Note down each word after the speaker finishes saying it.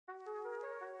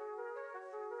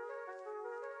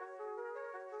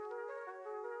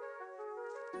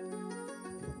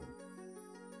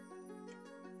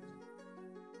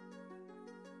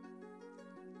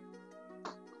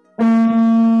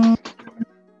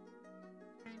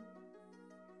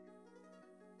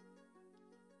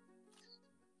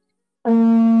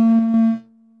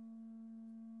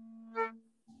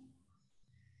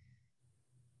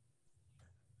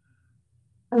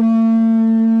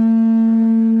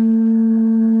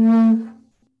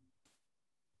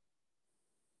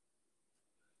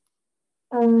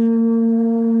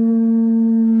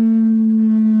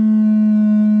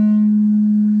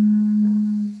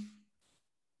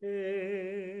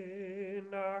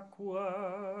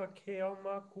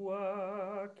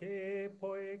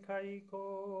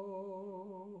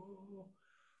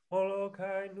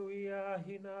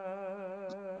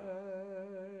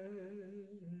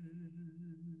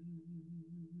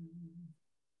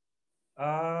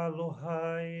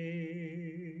Aloha.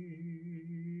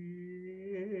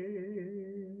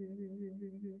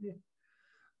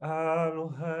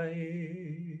 Aloha.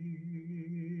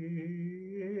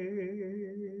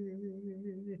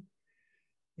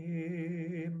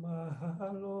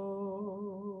 Mahalo.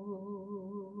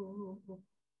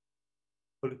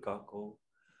 Kulikako.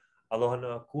 Aloha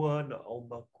na akua na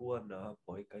oma kua na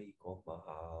poika I ko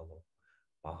mahalo.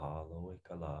 Mahalo e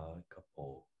ka la e ka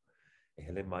po. E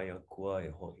hele mai akua e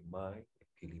hoi mai, e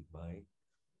pili mai.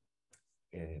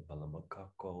 E malama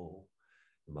kako,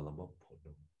 e malama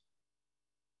pono.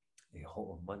 E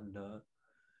ho'o mana'o,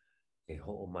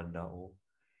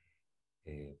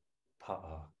 e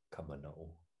pa'a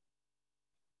kamana'o.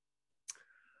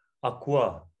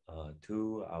 Akua,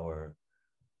 to our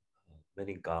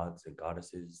many gods and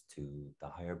goddesses, to the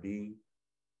higher being,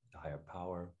 the higher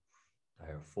power, the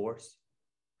higher force,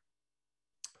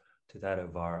 to that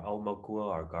of our aumakua,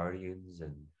 our guardians,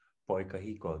 and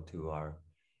poikahiko, to our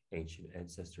ancient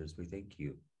ancestors, we thank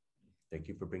you. Thank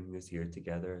you for bringing us here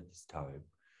together at this time.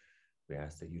 We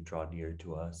ask that you draw near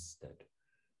to us, that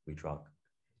we draw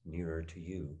nearer to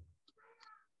you,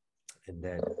 and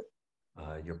that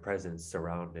your presence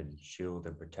surround and shield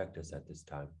and protect us at this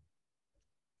time.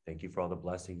 Thank you for all the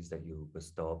blessings that you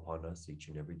bestow upon us each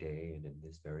and every day and in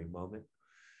this very moment.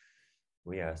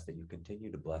 We ask that you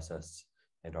continue to bless us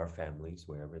and our families,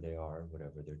 wherever they are,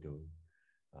 whatever they're doing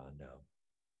now.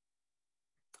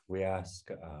 We ask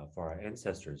for our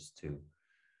ancestors to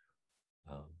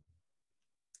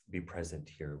be present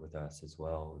here with us as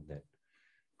well, and that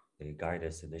they guide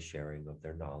us in the sharing of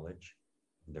their knowledge,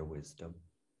 their wisdom.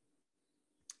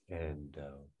 And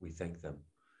we thank them.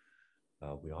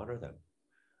 We honor them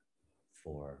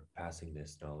for passing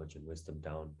this knowledge and wisdom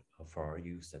down for our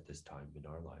use at this time in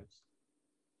our lives.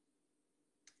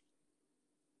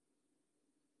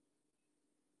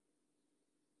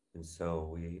 And so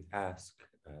we ask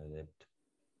that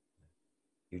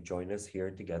you join us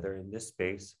here together in this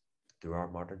space through our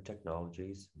modern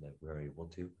technologies, and that we're able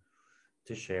to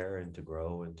share and to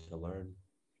grow and to learn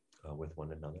with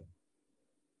one another.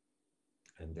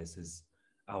 And this is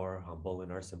our humble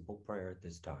and our simple prayer at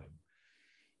this time.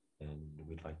 And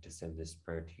we'd like to send this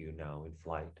prayer to you now in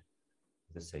flight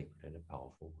with a sacred and a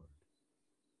powerful word.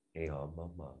 Ea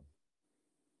mama,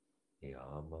 ea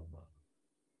mama,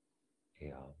 ea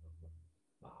mama,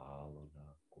 mahalo na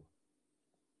aku.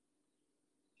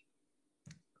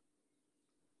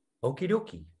 Okie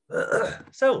dokie.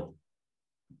 So,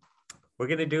 we're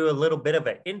going to do a little bit of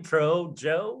an intro,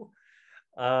 Joe.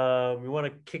 We want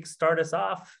to kickstart us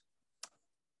off.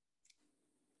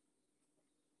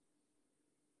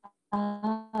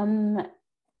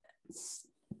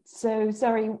 So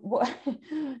sorry, what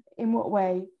in what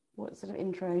way? What sort of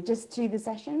intro? Just to the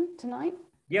session tonight?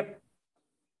 Yep.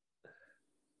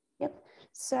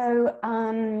 So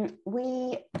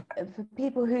for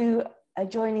people who are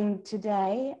joining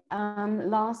today,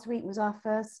 last week was our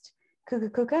first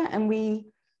Kukakuka, and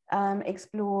we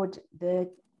explored the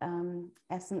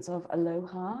essence of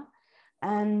Aloha.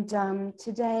 And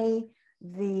today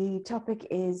the topic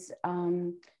is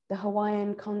the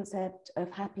Hawaiian concept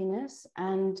of happiness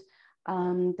and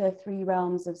the three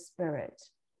realms of spirit.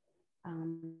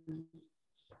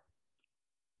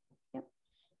 Yep.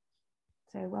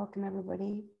 So welcome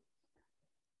everybody.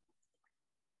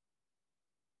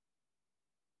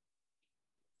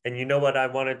 And you know what I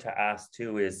wanted to ask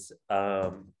too is,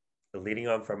 leading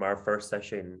on from our first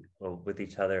session with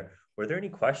each other, were there any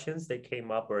questions that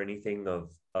came up or anything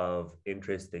of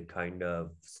interest that kind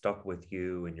of stuck with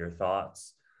you and your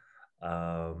thoughts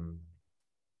from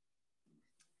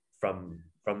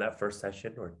that first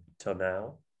session or till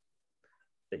now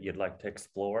that you'd like to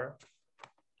explore?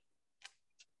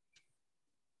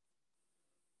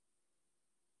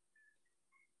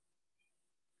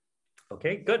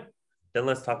 Okay, good. Then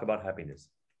let's talk about happiness.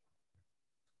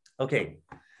 Okay,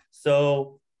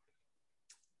 so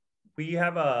we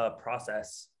have a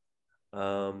process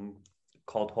called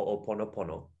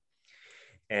Ho'oponopono.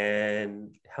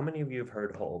 And how many of you have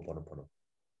heard Ho'oponopono?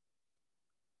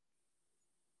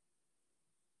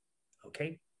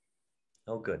 Okay.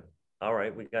 Oh, good. All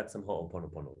right, we got some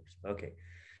Ho'oponoponos. Okay.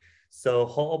 So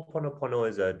Ho'oponopono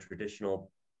is a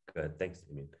traditional, good, thanks,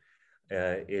 Damien,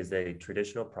 is a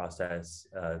traditional process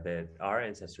that our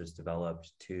ancestors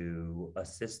developed to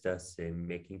assist us in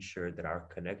making sure that our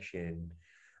connection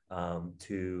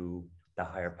to the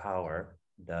higher power,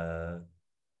 the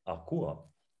Akua,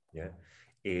 yeah,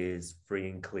 is free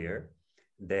and clear,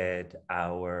 that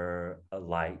our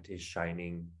light is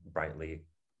shining brightly,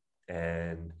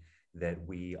 and that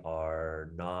we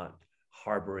are not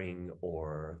harboring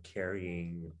or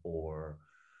carrying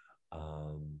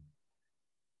um,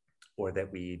 or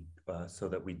that we so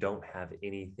that we don't have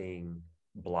anything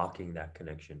blocking that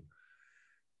connection.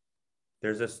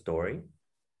 There's a story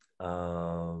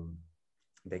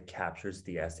that captures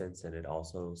the essence, and it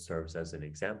also serves as an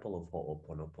example of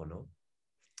Ho'oponopono.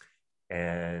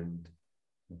 And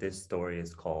this story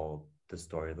is called The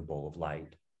Story of the Bowl of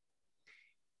Light.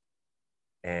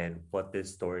 And what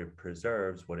this story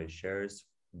preserves, what it shares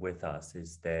with us,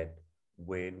 is that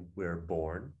when we're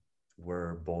born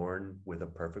with a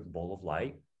perfect bowl of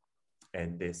light.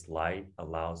 And this light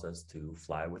allows us to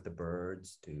fly with the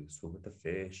birds, to swim with the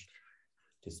fish,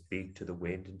 to speak to the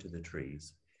wind and to the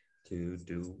trees, to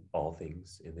do all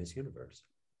things in this universe.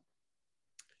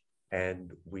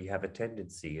 And we have a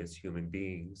tendency as human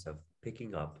beings of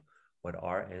picking up what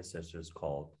our ancestors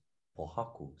called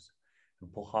pohakus.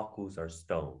 And pohakus are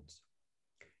stones.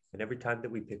 And every time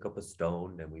that we pick up a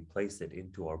stone and we place it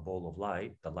into our bowl of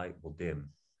light, the light will dim,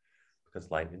 because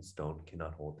light and stone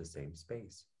cannot hold the same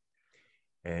space.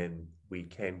 And we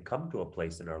can come to a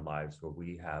place in our lives where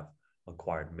we have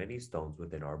acquired many stones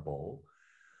within our bowl,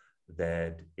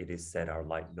 that it is said our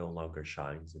light no longer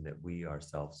shines and that we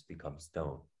ourselves become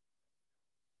stone.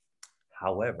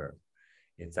 However,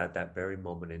 it's at that very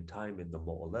moment in time in the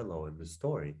mo'olelo, in the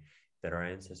story, that our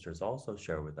ancestors also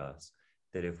share with us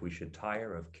that if we should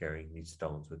tire of carrying these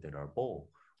stones within our bowl,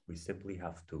 we simply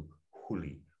have to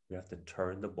huli. We have to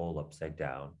turn the bowl upside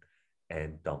down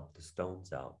and dump the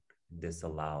stones out. This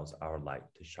allows our light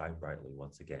to shine brightly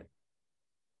once again.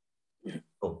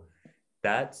 So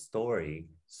that story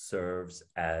serves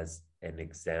as an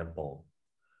example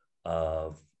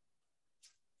of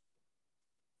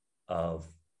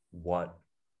what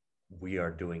we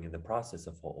are doing in the process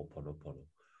of Ho'oponopono.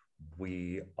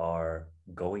 We are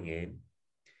going in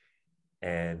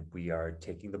and we are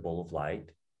taking the bowl of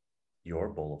light, your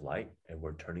bowl of light, and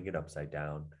we're turning it upside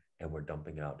down, and we're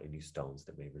dumping out any stones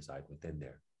that may reside within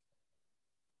there,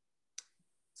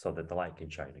 so that the light can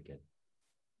shine again.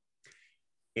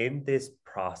 In this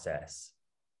process,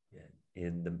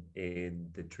 in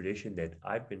the tradition that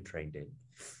I've been trained in,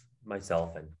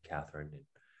 myself and Catherine,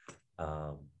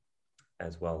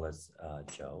 as well as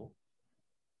Joe,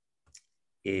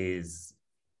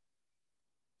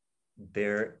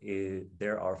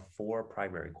 there are 4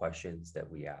 primary questions that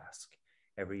we ask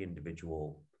every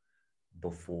individual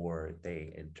before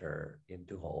they enter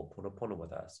into Ho'oponopono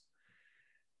with us.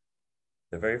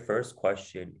 The very first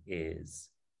question is,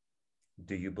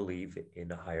 do you believe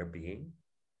in a higher being?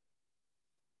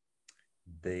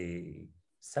 The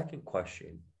second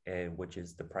question, and which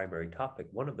is the primary topic,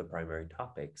 one of the primary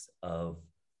topics of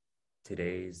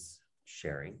today's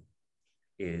sharing,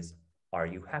 is, are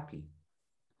you happy?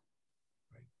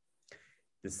 Right.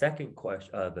 The second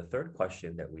question, the third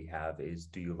question that we have is,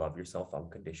 do you love yourself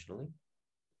unconditionally?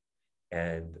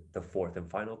 And the fourth and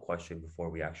final question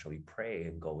before we actually pray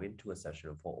and go into a session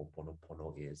of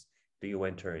Ho'oponopono is, do you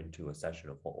enter into a session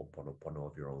of Ho'oponopono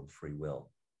of your own free will?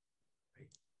 Right.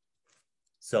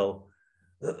 So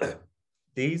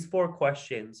these 4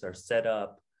 questions are set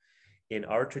up in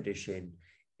our tradition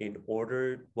in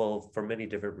order, well, for many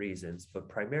different reasons, but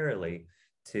primarily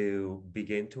to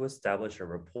begin to establish a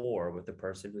rapport with the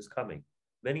person who's coming.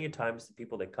 Many a times the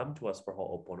people that come to us for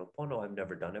Ho'oponopono have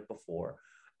never done it before,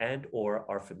 and or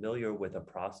are familiar with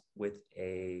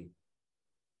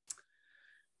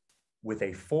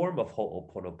a form of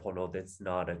Ho'oponopono that's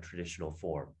not a traditional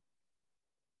form.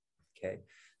 Okay,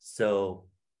 so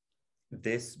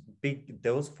those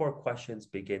 4 questions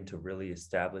begin to really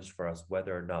establish for us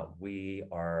whether or not we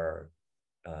are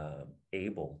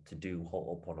able to do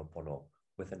Ho'oponopono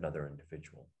with another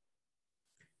individual.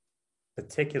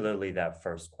 Particularly that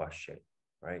first question,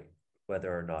 right?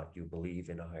 Whether or not you believe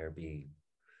in a higher being.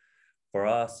 For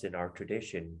us, in our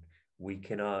tradition, we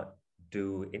cannot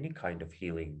do any kind of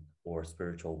healing or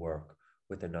spiritual work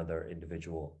with another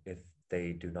individual if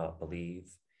they do not believe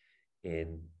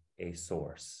in a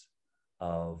source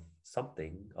of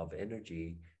something, of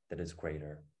energy that is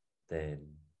greater than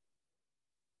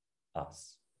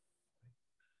us.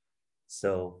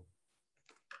 So,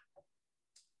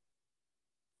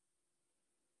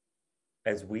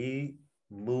 as we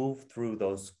move through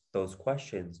those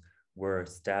questions, we're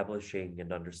establishing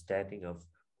an understanding of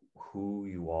who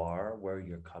you are, where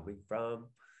you're coming from,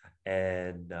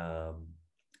 and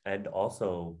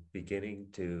also beginning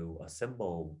to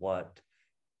assemble what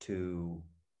to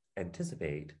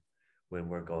anticipate when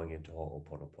we're going into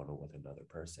Ho'oponopono with another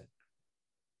person.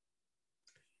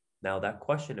 Now, that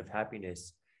question of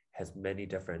happiness has many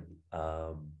different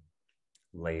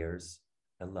layers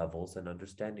and levels and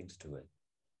understandings to it.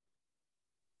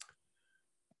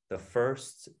 The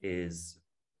first is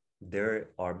there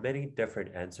are many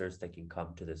different answers that can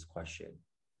come to this question,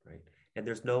 right? And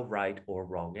there's no right or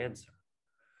wrong answer.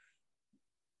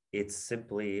 It's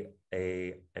simply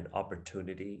an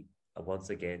opportunity, once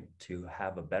again, to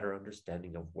have a better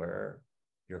understanding of where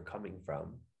you're coming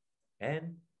from.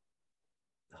 And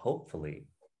hopefully,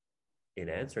 in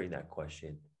answering that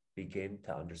question, begin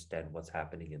to understand what's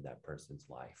happening in that person's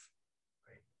life,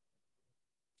 right?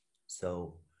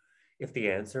 So if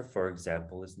the answer, for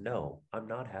example, is no, I'm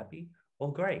not happy,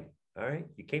 well, great. All right,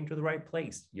 you came to the right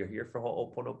place. You're here for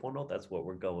Ho'oponopono. That's what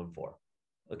we're going for.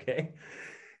 Okay.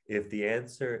 If the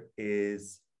answer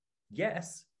is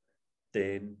yes,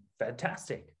 then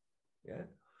fantastic. Yeah.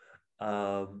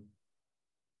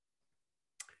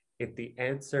 If the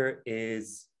answer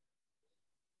is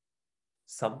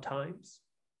sometimes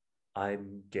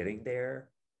I'm getting there,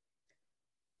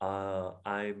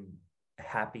 I'm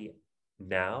happy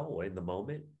now in the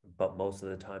moment, but most of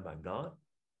the time I'm not,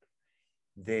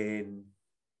 then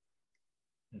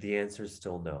the answer is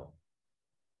still no,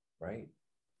 right?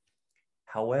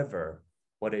 However,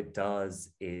 what it does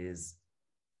is,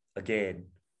 again,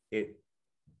 it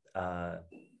uh,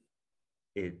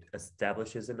 it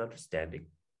establishes an understanding,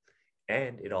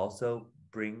 and it also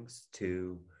brings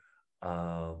to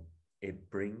the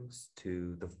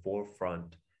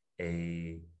forefront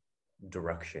a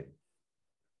direction.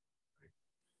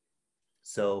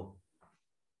 So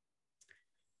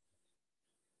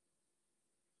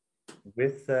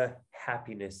with the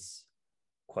happiness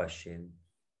question,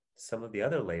 some of the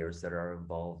other layers that are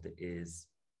involved is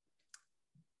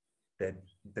that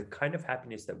the kind of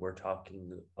happiness that we're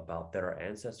talking about, that our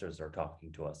ancestors are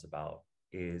talking to us about,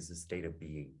 is a state of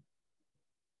being.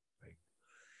 Right?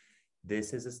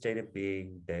 This is a state of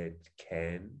being that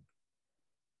can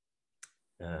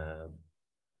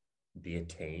be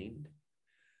attained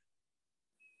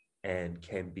and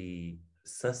can be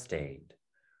sustained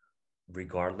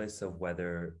regardless of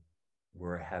whether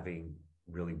we're having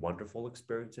really wonderful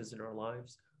experiences in our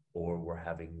lives or we're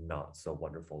having not so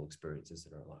wonderful experiences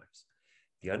in our lives.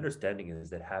 The understanding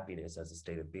is that happiness as a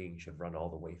state of being should run all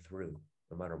the way through,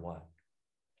 no matter what.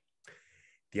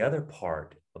 The other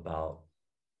part about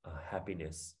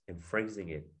happiness and phrasing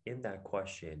it in that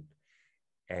question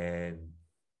and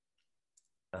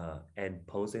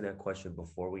posing that question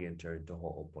before we enter into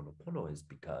Ho'oponopono is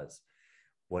because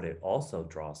what it also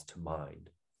draws to mind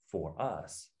for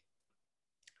us,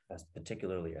 as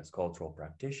particularly as cultural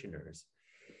practitioners,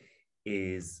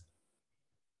 is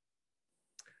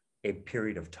a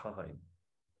period of time.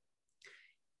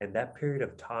 And that period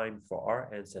of time for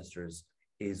our ancestors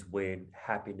is when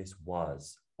happiness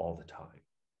was all the time.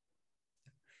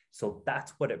 So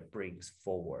that's what it brings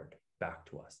forward back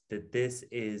to us, that this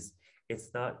is,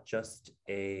 it's not just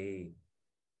a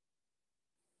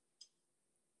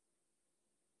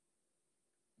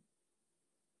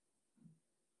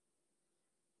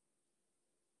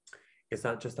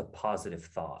positive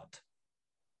thought,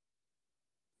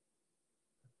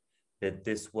 that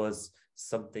this was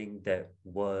something that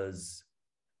was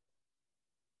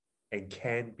and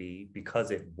can be,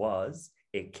 because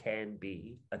it can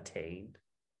be attained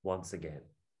once again.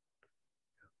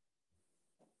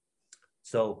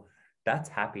 So that's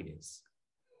happiness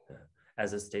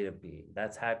as a state of being.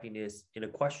 That's happiness in a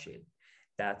question.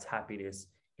 That's happiness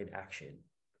in action.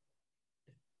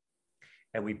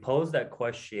 And we pose that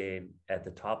question at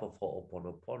the top of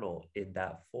Ho'oponopono in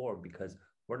that form because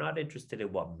we're not interested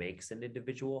in what makes an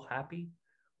individual happy.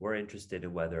 We're interested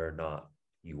in whether or not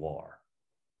you are.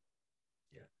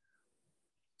 Yeah.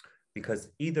 Because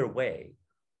either way,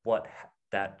 what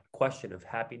that question of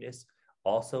happiness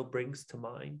also brings to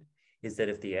mind is that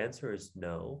if the answer is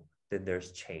no, then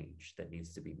there's change that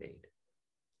needs to be made.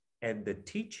 And the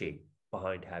teaching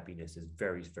behind happiness is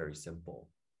very, very simple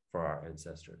for our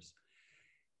ancestors.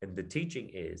 And the teaching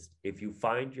is, if you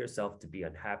find yourself to be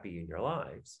unhappy in your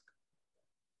lives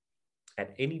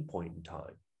at any point in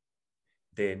time,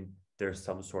 then there's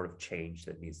some sort of change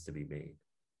that needs to be made.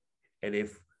 And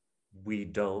if we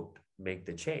don't make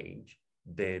the change,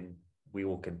 then we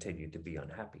will continue to be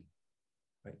unhappy,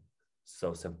 right?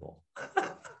 So simple.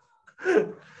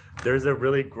 There's a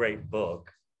really great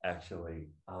book, actually.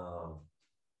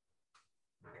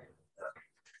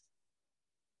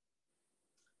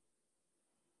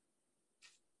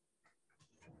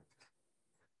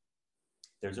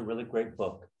 There's a really great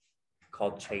book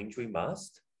called Change We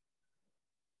Must.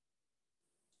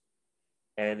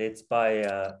 And it's by,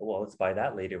 it's by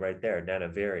that lady right there, Nana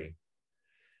Very.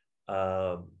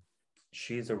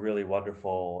 She's a really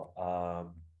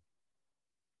wonderful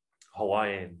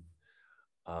Hawaiian.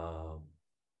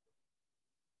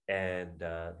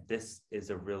 This is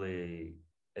a really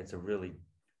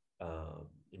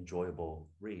enjoyable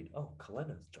read. Oh,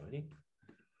 Kalena's joining.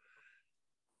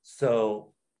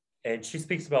 So, and she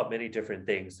speaks about many different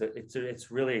things. It's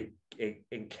really,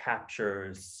 it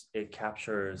captures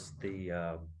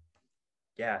the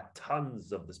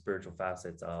tons of the spiritual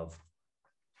facets of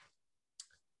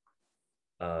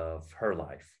her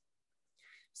life.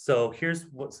 So here's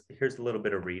a little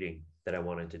bit of reading that I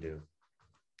wanted to do,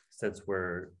 since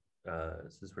we're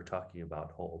talking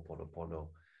about Ho'oponopono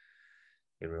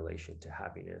in relation to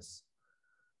happiness.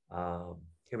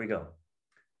 Here we go.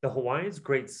 The Hawaiians'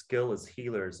 great skill as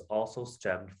healers also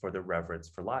stemmed from their reverence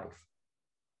for life.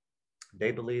 They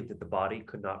believed that the body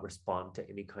could not respond to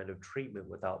any kind of treatment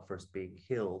without first being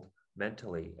healed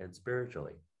mentally and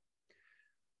spiritually.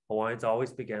 Hawaiians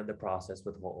always began the process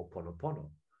with Ho'oponopono,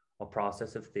 a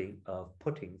process of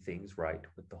putting things right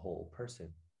with the whole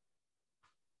person.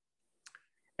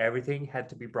 Everything had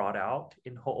to be brought out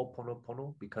in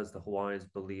Ho'oponopono because the Hawaiians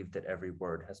believed that every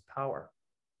word has power.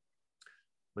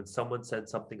 When someone said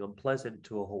something unpleasant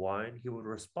to a Hawaiian, he would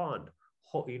respond,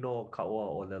 Ho'ino kaua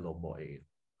o lelo moe.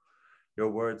 Your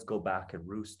words go back and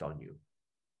roost on you.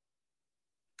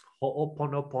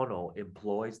 Ho'oponopono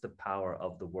employs the power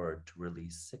of the word to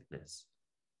release sickness.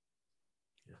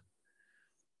 Yeah.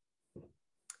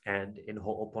 And in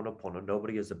Ho'oponopono,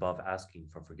 nobody is above asking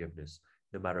for forgiveness,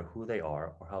 no matter who they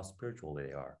are or how spiritual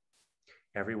they are.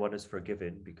 Everyone is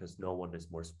forgiven because no one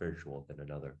is more spiritual than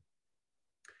another.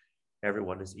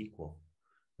 Everyone is equal.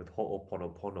 With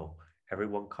Ho'oponopono,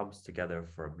 everyone comes together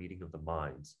for a meeting of the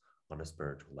minds on a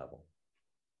spiritual level.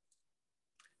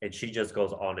 And she just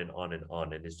goes on and on and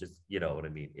on, and it's just, you know what I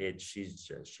mean?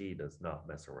 She does not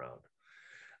mess around.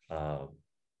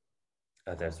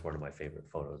 That's one of my favorite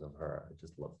photos of her. I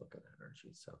just love looking at her.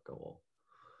 She's so cool.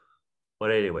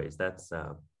 But anyways, that's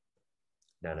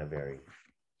Nana Very.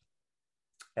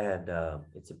 And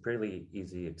it's a pretty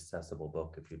easy, accessible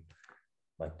book if you'd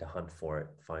like to hunt for it,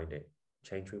 find it.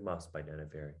 Change We Must by Nana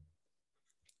Very.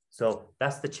 So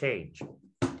that's the change.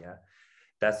 Yeah.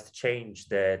 That's the change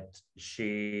that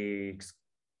she's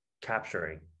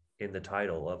capturing in the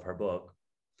title of her book.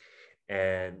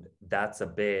 And that's a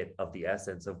bit of the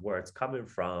essence of where it's coming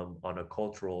from on a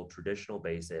cultural, traditional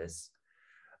basis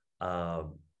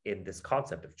in this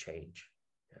concept of change.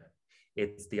 Yeah.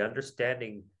 It's the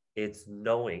understanding, it's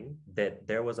knowing that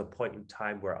there was a point in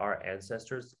time where our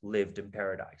ancestors lived in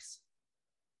paradise,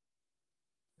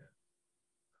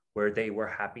 where they were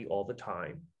happy all the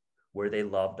time, where they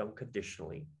loved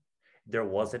unconditionally. There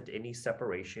wasn't any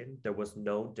separation. There was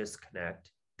no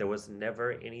disconnect. There was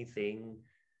never anything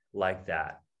like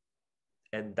that.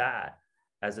 And that,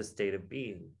 as a state of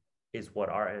being, is what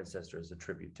our ancestors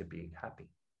attribute to being happy.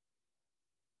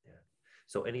 Yeah.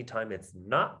 So anytime it's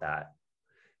not that,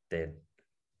 then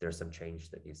there's some change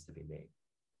that needs to be made.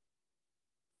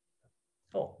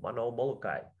 Oh, Mano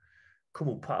Molokai.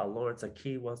 Kumu Pa'a Lawrence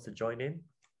Aki wants to join in.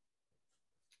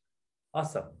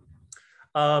 Awesome.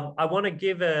 I want to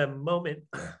give a moment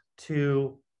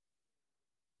to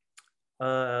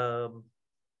ask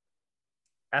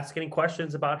any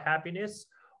questions about happiness,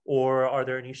 or are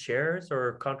there any shares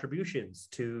or contributions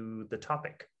to the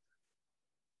topic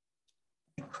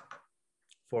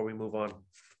before we move on?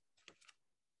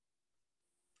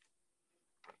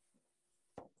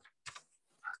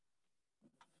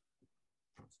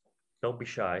 Don't be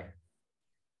shy.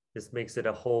 This makes it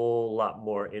a whole lot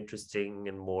more interesting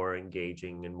and more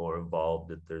engaging and more involved,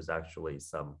 that there's actually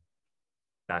some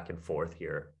back and forth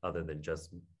here other than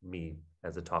just me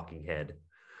as a talking head.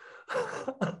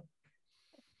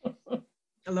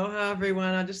 Aloha,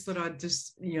 everyone. I just thought I'd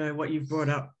just, what you've brought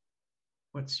up,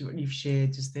 what you've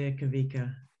shared just there,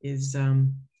 Kawika, is I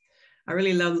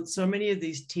really love so many of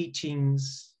these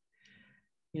teachings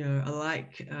you know, I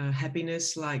like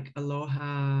happiness, like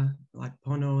aloha, like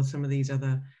pono, some of these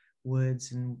other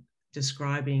words and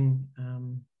describing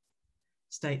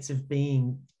states of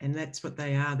being. And that's what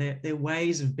they are. They're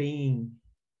ways of being,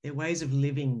 they're ways of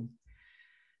living.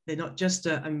 They're not just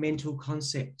a mental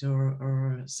concept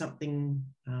or something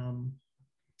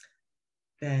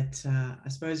that I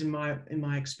suppose in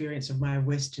my experience of my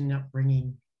Western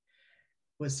upbringing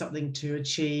was something to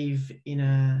achieve in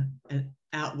an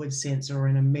outward sense or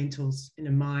in a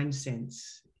mind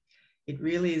sense. It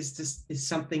really is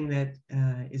something that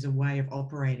is a way of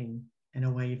operating and a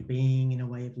way of being and a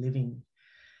way of living.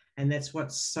 And that's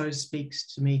what so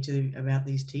speaks to me about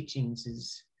these teachings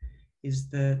is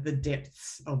the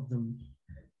depths of them.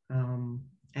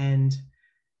 And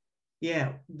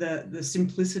yeah, the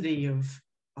simplicity of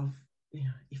you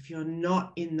know, if you're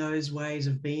not in those ways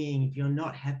of being, if you're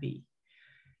not happy,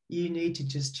 you need to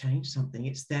just change something.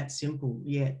 It's that simple.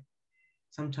 Yet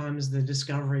sometimes the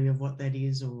discovery of what that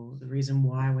is or the reason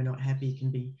why we're not happy can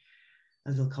be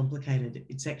a little complicated.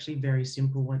 It's actually very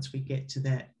simple once we get to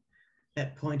that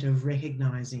point of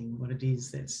recognizing what it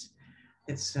is that's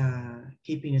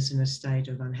keeping us in a state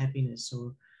of unhappiness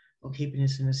or keeping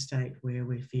us in a state where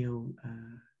we feel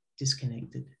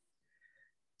disconnected.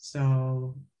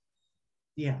 So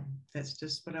yeah, that's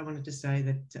just what I wanted to say.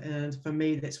 That for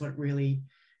me, that's what really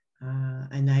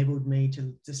enabled me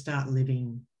to start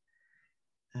living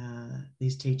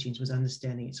these teachings, was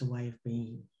understanding it's a way of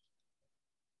being.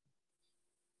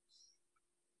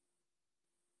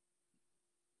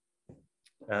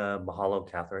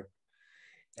 Mahalo, Catherine.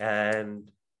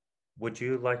 And would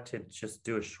you like to just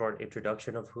do a short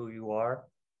introduction of who you are?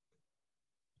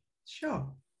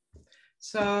 Sure.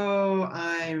 So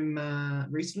I'm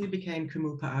recently became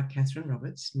Kumu Pa'a Catherine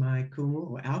Roberts. My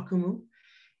Kumu, or our Kumu,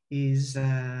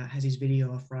 has his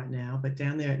video off right now, but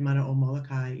down there at Mana o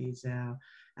Molokai is our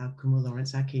Kumu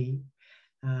Lawrence Aki,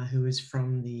 who is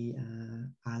from the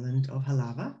island of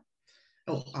Halawa,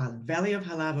 Valley of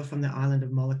Halawa, from the island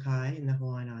of Molokai in the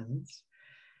Hawaiian Islands.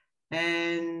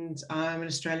 And I'm an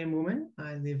Australian woman.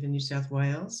 I live in New South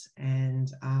Wales,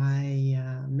 and I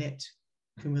met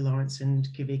Kumu Lawrence and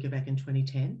Kawika back in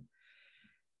 2010.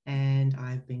 And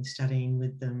I've been studying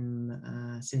with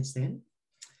them since then.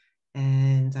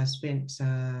 And I spent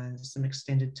some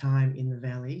extended time in the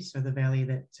valley. So the valley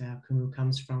that Kumu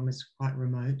comes from is quite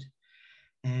remote,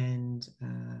 and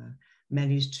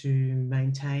managed to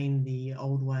maintain the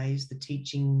old ways, the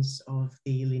teachings of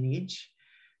the lineage,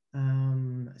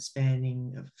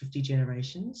 spanning 50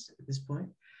 generations at this point,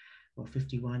 or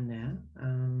 51 now.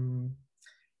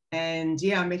 And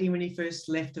yeah, I met him when he first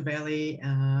left the valley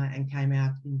and came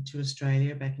out into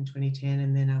Australia back in 2010.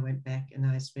 And then I went back and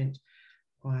I spent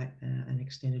quite an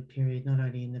extended period, not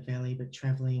only in the valley, but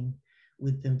traveling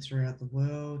with them throughout the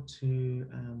world to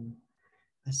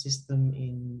assist them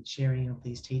in sharing of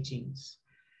these teachings.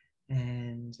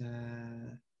 And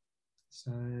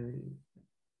so,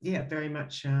 yeah, very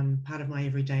much part of my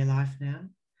everyday life now.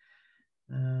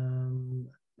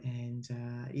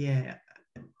 Yeah,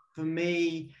 for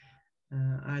me,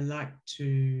 I like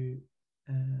to,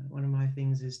 one of my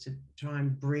things is to try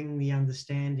and bring the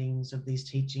understandings of these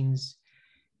teachings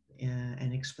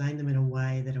and explain them in a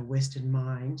way that a Western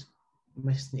mind,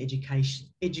 Western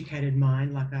educated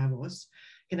mind like I was,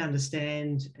 can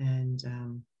understand and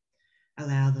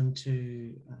allow them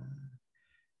to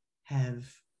have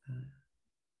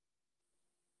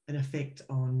an effect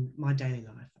on my daily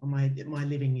life, on my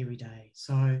living every day.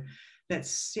 So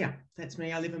that's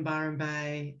me. I live in Byron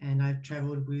Bay, and I've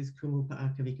travelled with Kumu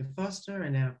Pa'a Kawika Foster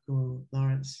and our Kumu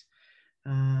Lawrence.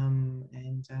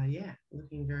 Yeah,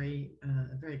 looking very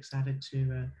excited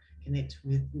to connect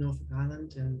with Norfolk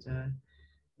Island and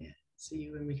yeah, see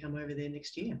you when we come over there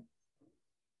next year.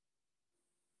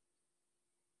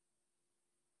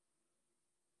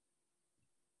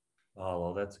 Oh,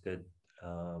 well, that's good.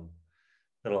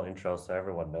 Little intro so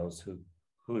everyone knows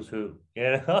who's who.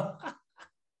 You know?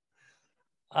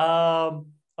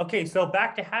 Okay, so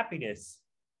back to happiness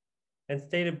and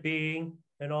state of being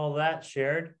and all that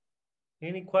shared.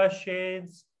 Any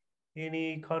questions?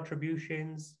 Any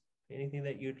contributions? Anything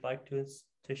that you'd like to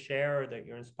share or that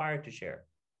you're inspired to share?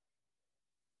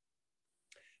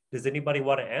 Does anybody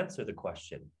want to answer the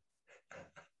question?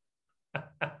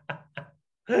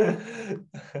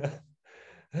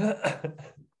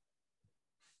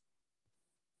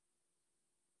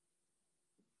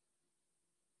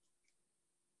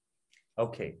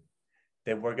 Okay,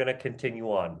 then we're going to continue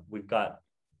on. We've got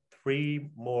 3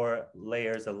 more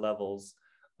layers and levels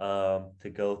to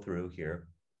go through here.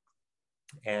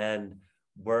 And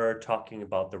we're talking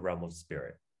about the realm of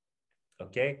spirit.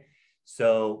 Okay,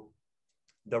 so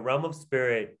the realm of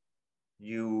spirit,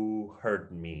 you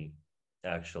heard me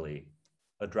actually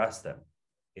address them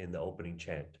in the opening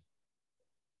chant.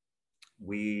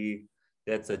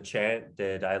 That's a chant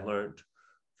that I learned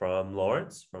from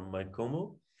Lawrence, from my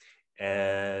Kumu.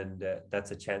 And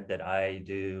that's a chant that I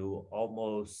do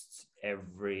almost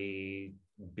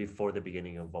before the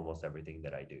beginning of almost everything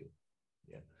that I do.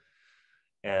 Yeah.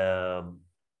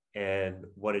 And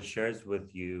what it shares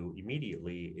with you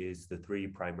immediately is the three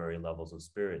primary levels of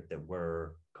spirit that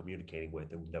we're communicating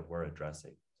with and that we're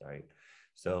addressing, right?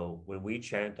 So when we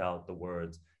chant out the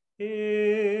words,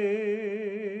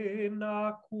 E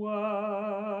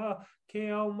nakua ke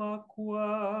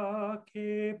aumakua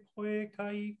ke poe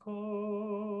kaiko,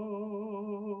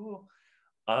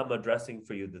 I'm addressing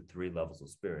for you the three levels of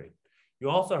spirit. You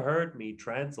also heard me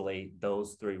translate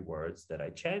those three words that I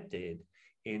chanted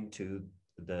into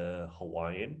the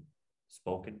Hawaiian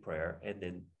spoken prayer and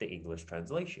then the English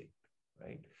translation,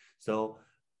 right? So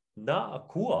na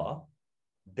akua,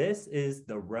 this is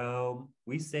the realm,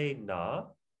 we say na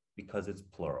because it's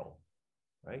plural,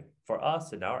 right? For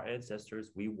us and our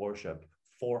ancestors, we worshiped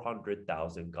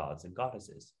 400,000 gods and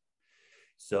goddesses.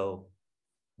 So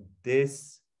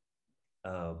this,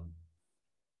 and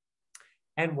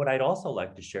what I'd also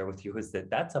like to share with you is that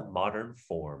that's a modern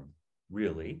form,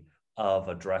 really, of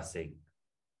addressing,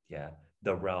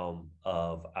 the realm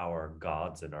of our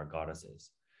gods and our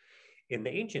goddesses. In the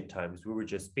ancient times, we would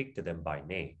just speak to them by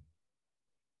name.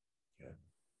 Yeah.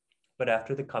 But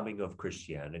after the coming of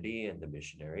Christianity and the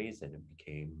missionaries, and it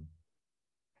became,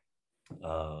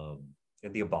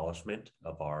 and the abolishment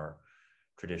of our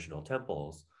traditional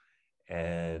temples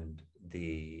and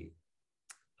the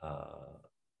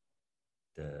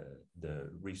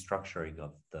restructuring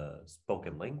of the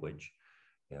spoken language,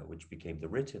 which became the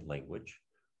written language,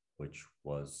 which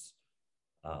was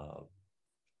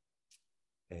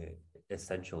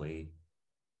essentially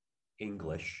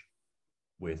English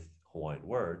with Hawaiian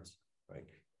words, right?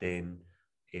 Then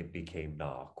it became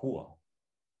Na'akua.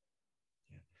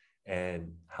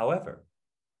 And however,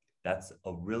 that's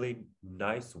a really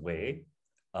nice way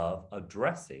of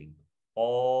addressing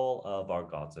all of our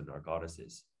gods and our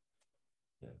goddesses.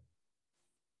 Yeah.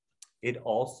 It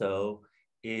also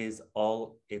it's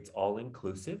all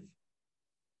inclusive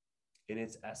in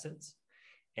its essence.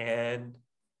 And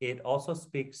it also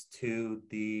speaks to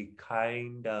the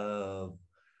kind of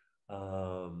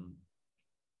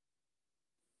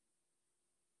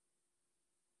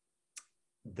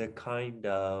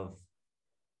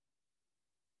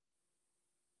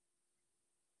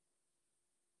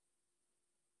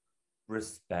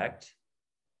respect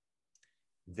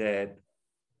that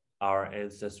our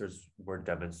ancestors were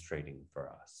demonstrating for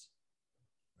us,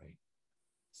 right?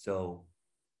 So,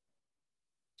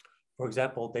 for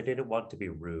example, they didn't want to be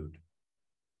rude,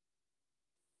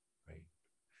 right?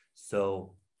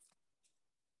 So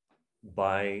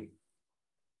by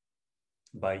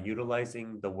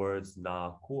utilizing the words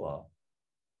na kua,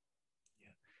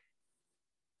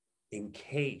 in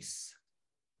case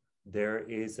there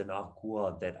is an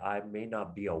akua that I may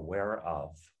not be aware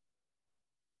of,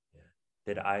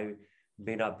 that I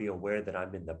may not be aware that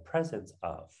I'm in the presence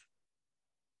of,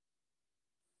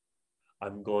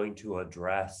 I'm going to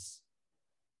address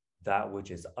that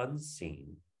which is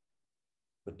unseen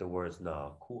with the words na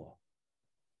akua,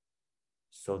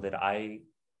 so that I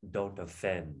don't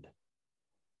offend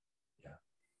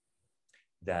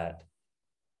that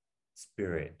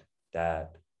spirit,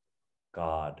 that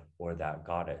god or that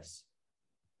goddess,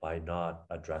 by not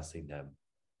addressing them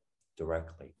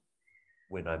directly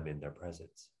when I'm in their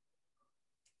presence.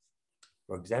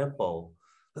 For example,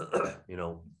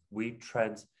 we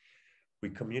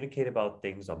communicate about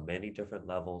things on many different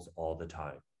levels all the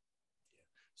time.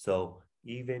 So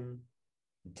even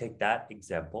take that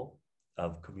example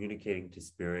of communicating to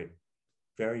spirit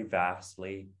very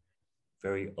vastly,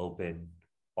 very open,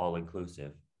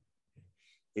 all-inclusive.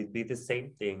 It'd be the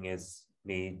same thing as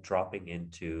me dropping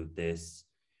into this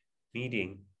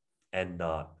meeting and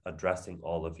not addressing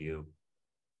all of you.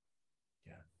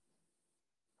 Yeah.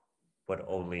 But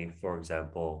only, for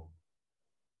example,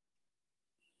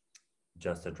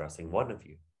 just addressing one of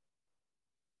you.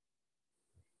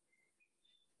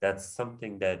 That's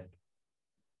something that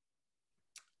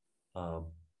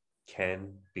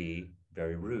can be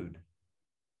very rude,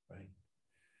 right?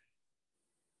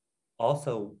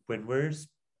 Also, when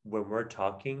we're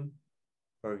talking,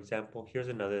 for example, here's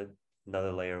another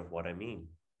layer of what I mean.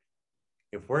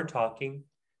 If we're talking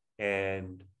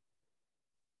and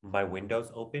my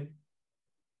window's open,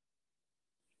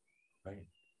 right?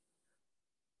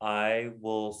 I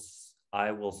will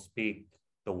speak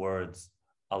the words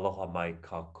Aloha mai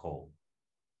kako,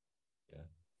 Yeah.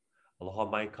 Aloha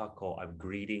mai kako, I'm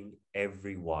greeting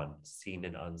everyone, seen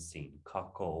and unseen.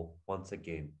 Kako, once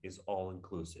again, is all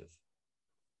inclusive.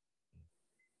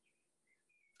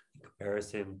 In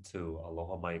comparison to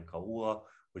aloha mai kaua,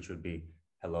 which would be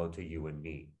hello to you and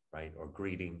me, right? Or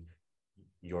greeting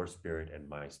your spirit and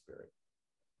my spirit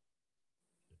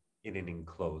in an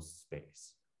enclosed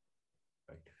space,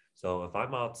 right? So if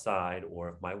I'm outside or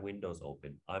if my window's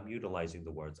open, I'm utilizing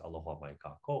the words aloha mai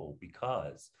kako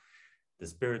because the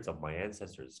spirits of my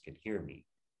ancestors can hear me,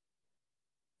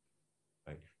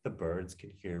 right? The birds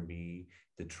can hear me,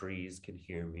 the trees can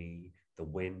hear me, the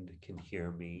wind can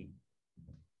hear me.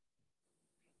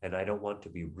 And I don't want to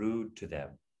be rude to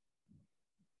them.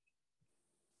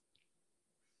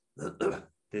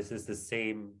 This is the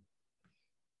same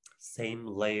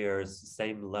layers,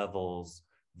 same levels,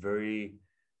 very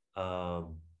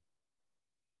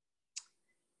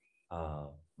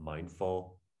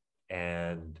mindful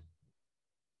and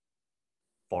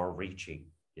far-reaching,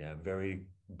 yeah, very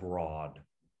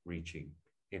broad-reaching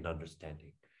in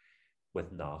understanding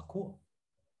with Na'akua.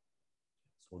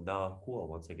 So Na'akua,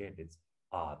 once again, it's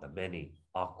the many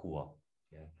Akua,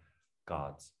 yeah,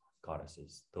 gods,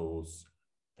 goddesses, those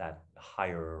that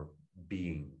higher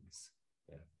beings.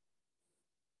 Yeah.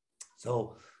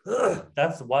 So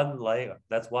that's one layer,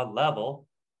 that's one level,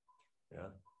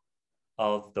 yeah,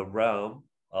 of the realm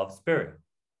of spirit.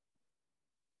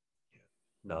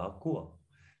 Na'akua.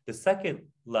 The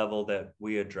second level that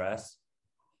we address,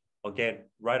 again,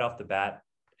 right off the bat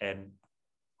and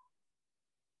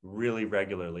really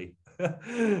regularly,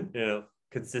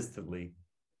 consistently,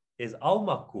 is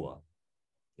Aumakua.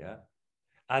 Yeah.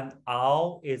 And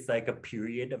Ao is like a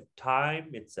period of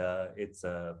time. It's a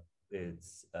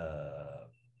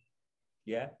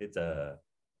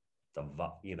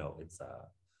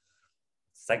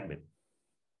segment.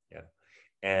 Yeah.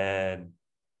 And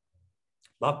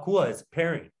Makua is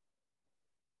pairing,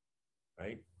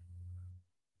 right?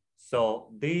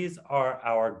 So these are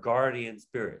our guardian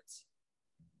spirits.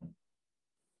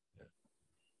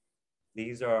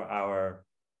 These are our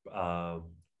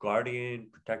guardian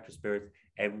protector spirits,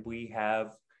 and we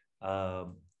have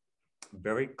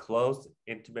very close,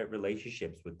 intimate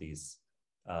relationships with these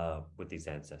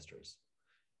ancestors,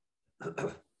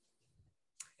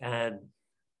 and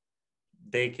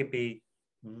they can be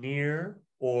near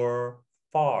or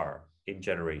far in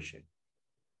generation.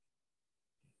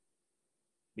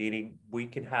 Meaning we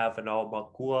can have an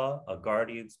aumakua, a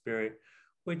guardian spirit,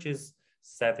 which is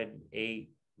 7,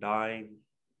 8, 9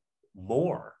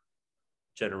 more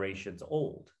generations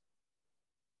old,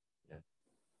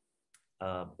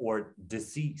 yeah. Or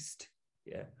deceased.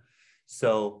 Yeah.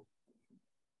 So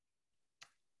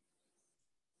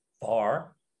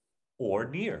far or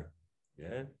near.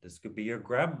 Yeah. This could be your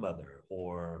grandmother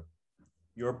or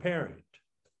your parent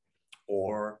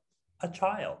or a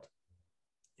child.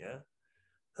 Yeah.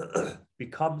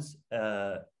 Becomes,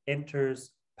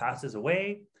 enters, passes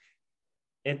away,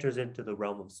 enters into the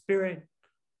realm of spirit.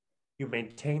 You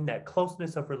maintain that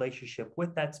closeness of relationship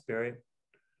with that spirit,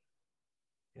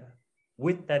 yeah,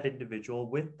 with that individual,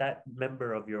 with that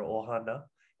member of your ohana,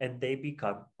 and they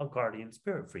become a guardian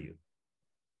spirit for you.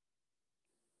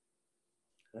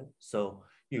 Okay? So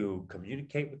you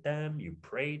communicate with them, you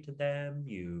pray to them,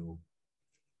 you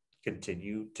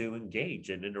continue to engage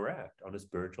and interact on a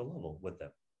spiritual level with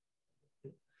them.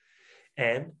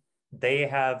 And they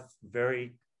have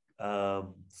very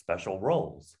special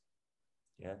roles.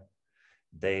 Yeah.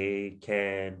 They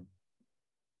can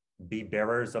be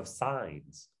bearers of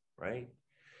signs, right?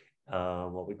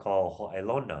 What we call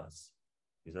ho'elonas.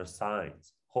 These are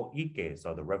signs. Ho'ikes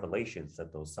are the revelations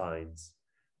that those signs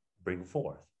bring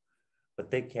forth.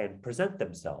 But they can present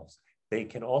themselves. They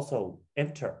can also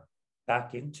enter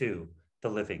back into the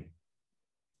living,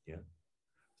 yeah,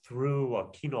 through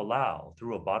a kino lao,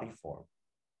 through a body form,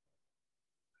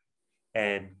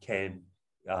 and can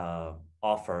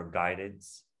offer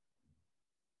guidance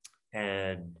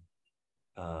and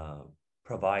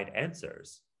provide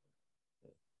answers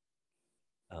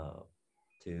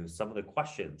to some of the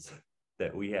questions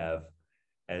that we have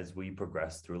as we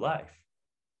progress through life.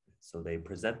 So they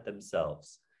present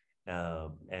themselves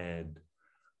and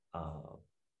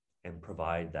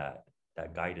provide that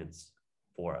guidance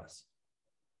for us.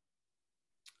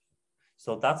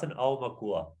 So that's an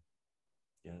aumakua.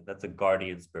 Yeah, that's a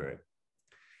guardian spirit.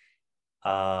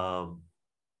 And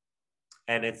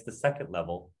it's the second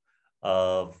level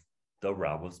of the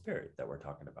realm of spirit that we're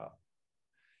talking about.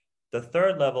 The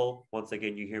third level, once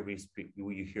again, you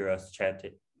hear us chant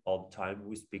it all the time.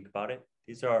 We speak about it.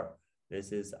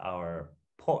 This is our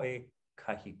poe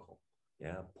kahiko.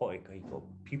 Yeah, poe kahiko,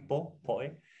 people, poe,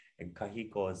 and and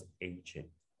kahiko is ancient.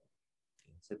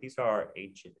 So these are our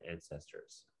ancient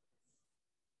ancestors.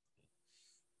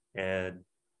 And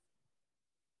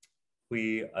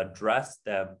we address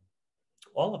them,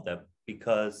 all of them,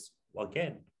 because,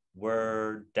 again,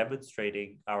 we're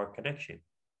demonstrating our connection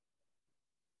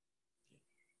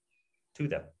to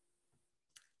them.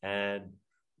 And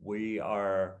we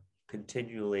are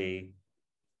continually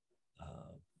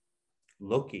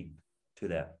looking to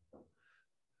them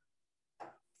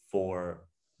for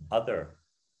other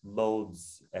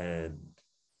modes and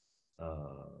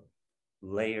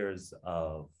layers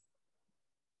of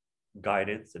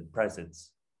guidance and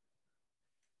presence.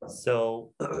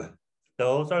 So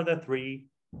those are the three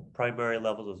primary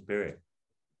levels of spirit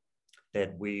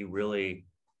that we really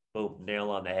nail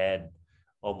on the head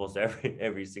almost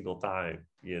every single time,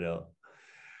 you know.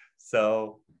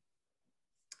 So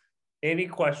any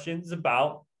questions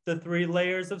about the three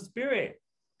layers of spirit?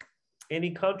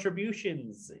 Any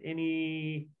contributions?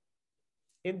 Any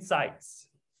insights?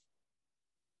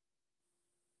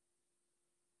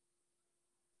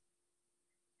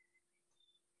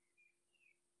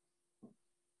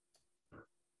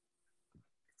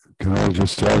 Can I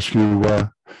just ask you,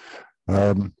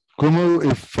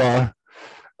 Kumu, if are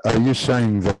you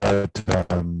saying that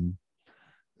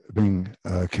being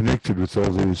connected with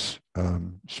all these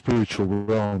spiritual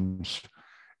realms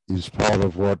is part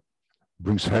of what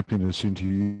brings happiness into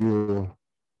your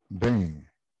being?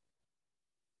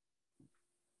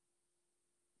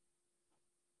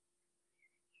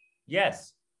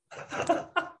 Yes.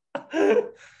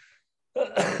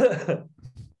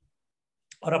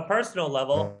 On a personal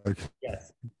level,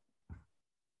 yes.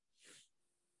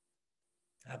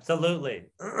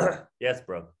 Absolutely. Yes,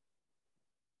 bro.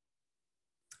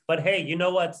 But hey, you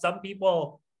know what? Some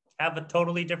people have a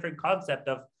totally different concept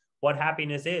of what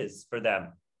happiness is for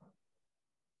them.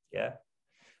 Yeah.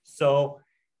 So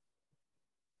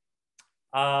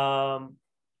I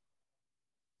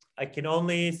can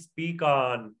only speak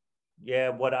on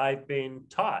what I've been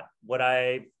taught, what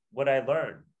I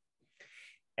learned.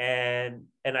 And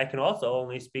I can also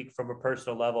only speak from a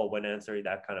personal level when answering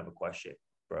that kind of a question,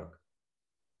 Brooke.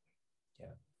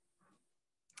 Yeah.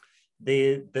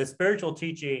 The spiritual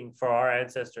teaching for our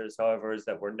ancestors, however, is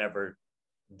that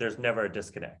there's never a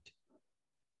disconnect.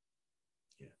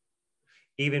 Yeah.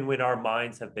 Even when our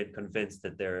minds have been convinced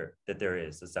that there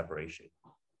is a separation.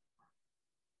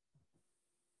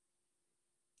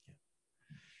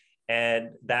 Yeah.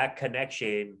 And that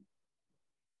connection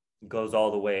goes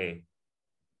all the way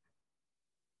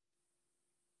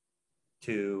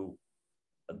to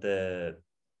the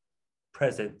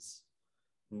presence,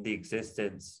 the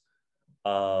existence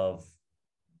of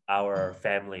our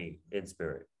family in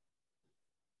spirit.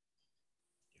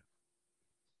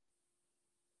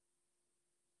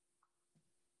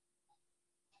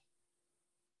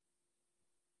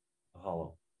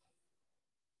 Mahalo.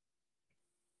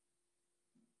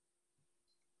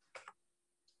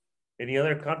 Any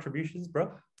other contributions,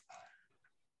 bro?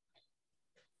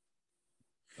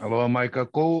 Aloha mai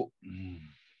kako.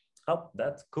 Oh,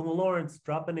 that's Kumu Lawrence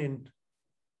dropping in.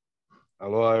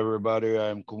 Aloha, everybody.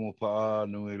 I'm Kumu Pa'a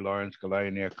Nui Lawrence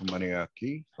Kalainia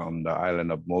Kamaniaki from the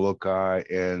island of Molokai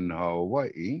in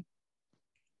Hawaii.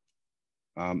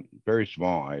 Very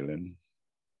small island.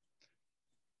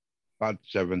 About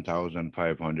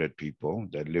 7,500 people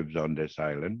that lives on this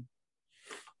island.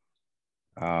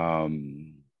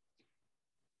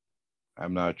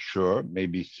 I'm not sure,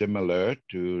 maybe similar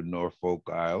to Norfolk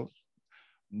Isles,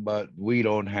 but we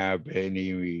don't have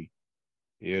any,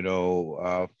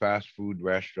 fast food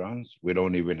restaurants. We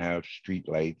don't even have street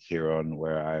lights here on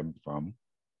where I'm from.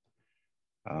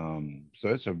 So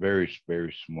it's a very,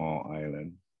 very small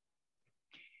island.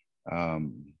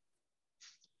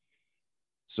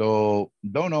 So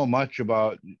don't know much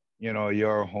about,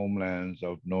 your homelands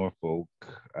of Norfolk,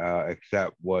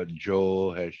 except what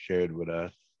Joel has shared with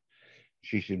us.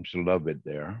 She seems to love it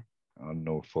there on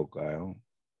Norfolk Isle.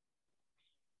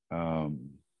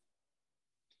 I'm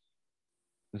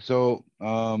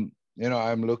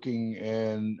looking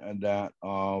in that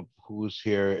of who's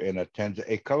here in attendance.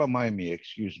 Hey, Kalamaimi,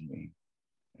 excuse me.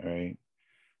 All right.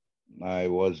 I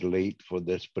was late for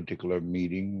this particular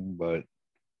meeting, but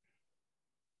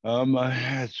I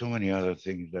had so many other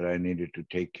things that I needed to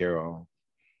take care of.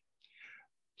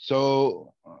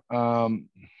 So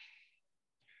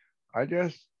I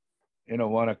just,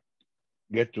 want to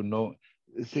get to know.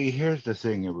 See, here's the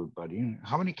thing, everybody.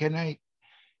 How many can I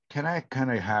kind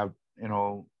of have,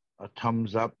 a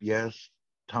thumbs up, yes,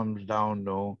 thumbs down,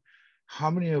 no? How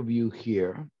many of you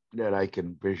here that I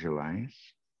can visualize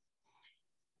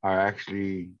are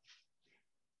actually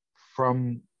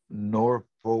from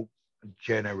Norfolk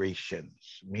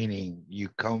generations, meaning you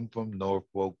come from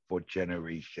Norfolk for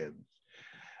generations.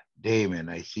 Damon,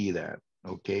 I see that.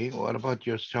 Okay, what about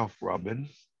yourself, Robin?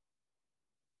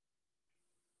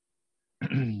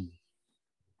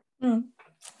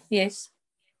 Yes,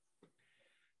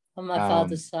 on my Um,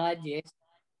 father's side, yes.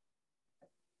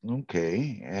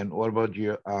 okay, and what about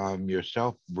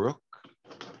yourself, Brooke?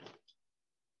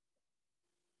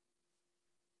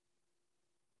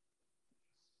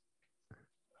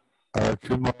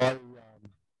 Kumar,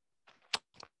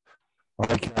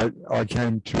 I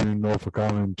came to Norfolk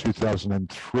Island in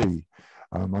 2003.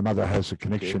 My mother has a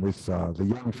connection Okay, with the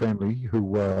Young family who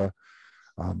were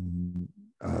um,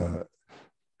 uh,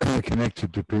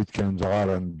 connected to Pitcairn's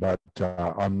Island, but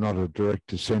I'm not a direct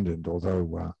descendant,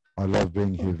 although I love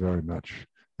being here very much.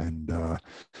 And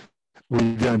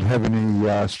we don't have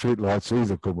any street lights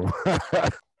either, Kumu.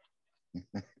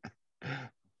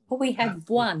 Well, we have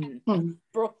one, Hmm.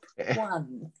 Brooke,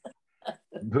 one.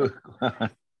 Brooke.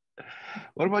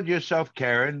 What about yourself,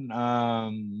 Karen?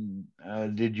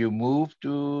 Did you move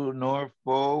to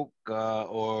Norfolk,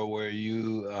 or were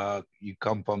you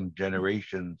come from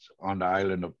generations on the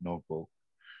island of Norfolk?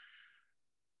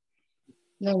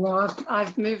 No,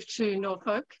 I've moved to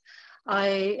Norfolk.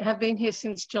 I have been here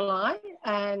since July,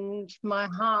 and my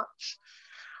heart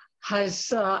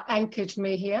has anchored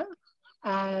me here.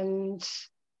 And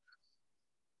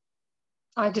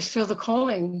I just feel the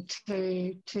calling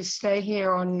to stay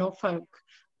here on Norfolk.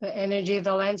 The energy,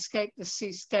 the landscape, the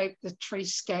seascape, the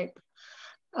treescape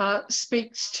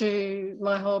speaks to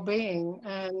my whole being,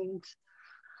 and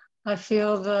I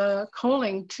feel the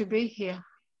calling to be here.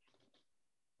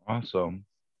 Awesome.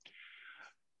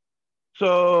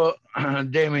 So,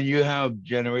 Damon, you have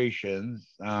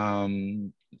generations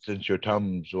since your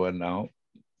thumbs went out.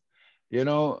 You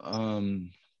know,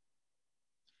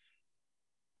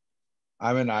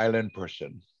 I'm an island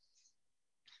person,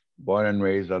 born and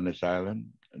raised on this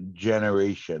island,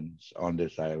 generations on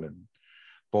this island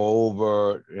for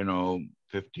over,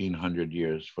 1,500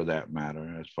 years for that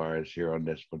matter, as far as here on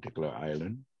this particular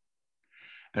island.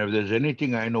 And if there's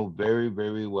anything I know very,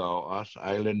 very well, us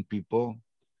island people,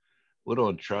 we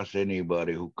don't trust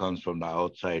anybody who comes from the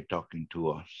outside talking to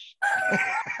us.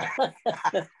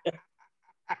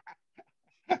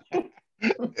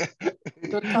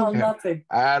 Good call, nothing.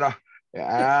 At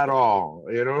all.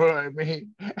 You know what I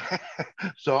mean?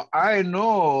 So I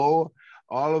know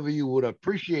all of you would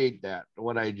appreciate that,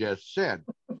 what I just said,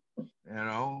 you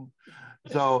know?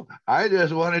 So I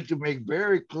just wanted to make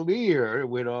very clear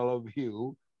with all of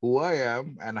you who I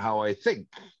am and how I think,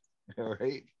 all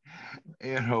right?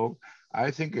 You know,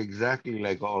 I think exactly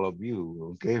like all of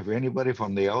you. Okay, if anybody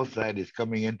from the outside is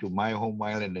coming into my home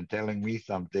island and telling me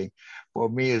something, for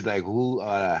me it's like, who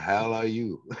the hell are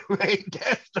you? Right?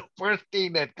 That's the first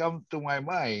thing that comes to my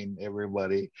mind,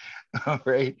 everybody. All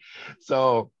right.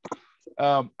 So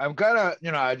I'm kind of,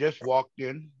 I just walked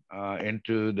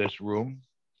into this room,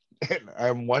 and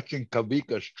I'm watching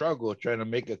Kawika struggle trying to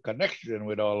make a connection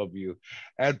with all of you.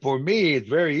 And for me, it's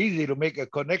very easy to make a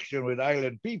connection with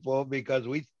island people because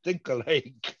we think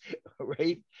alike,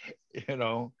 right? You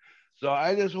know. So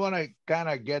I just want to kind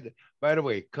of get, by the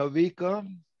way, Kawika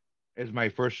is my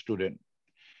first student.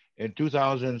 In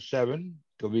 2007,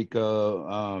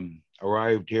 Kawika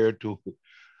arrived here to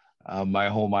my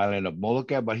home island of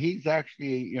Molokai, but he's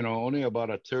actually, only about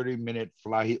a 30-minute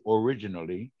fly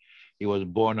originally. He was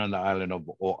born on the island of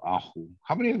Oahu.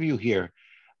 How many of you here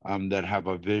that have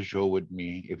a visual with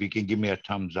me, if you can give me a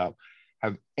thumbs up,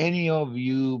 have any of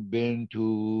you been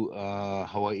to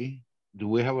Hawaii? Do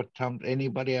we have a thumb,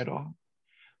 anybody at all?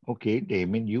 Okay,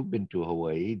 Damon, you've been to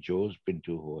Hawaii. Joe's been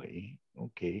to Hawaii.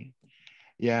 Okay.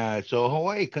 Yeah, so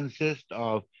Hawaii consists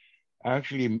of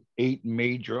actually 8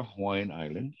 major Hawaiian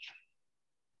islands.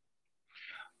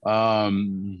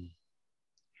 Um,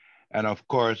 and of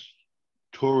course,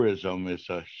 tourism is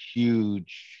a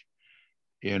huge,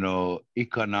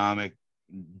 economic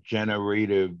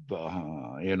generative,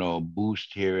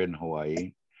 boost here in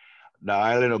Hawaii. The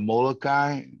island of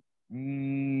Molokai,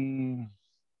 we,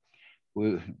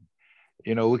 we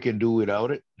can do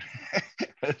without it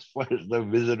as far as the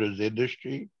visitors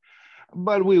industry.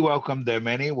 But we welcome them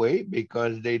anyway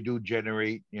because they do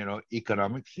generate,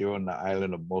 economics here on the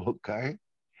island of Molokai.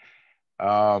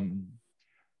 Um,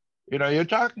 you're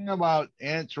talking about,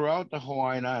 and throughout the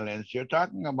Hawaiian Islands, you're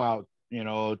talking about,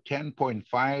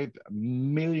 10.5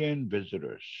 million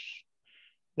visitors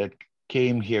that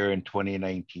came here in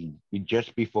 2019,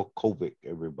 just before COVID,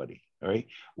 everybody. All right.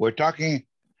 We're talking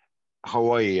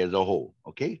Hawaii as a whole,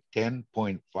 okay?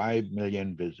 10.5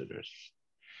 million visitors.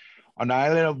 On the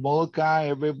island of Molokai,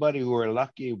 everybody who were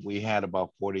lucky, we had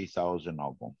about 40,000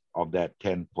 of them, of that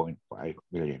 10.5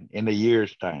 million in a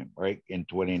year's time, right? In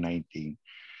 2019.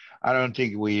 I don't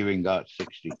think we even got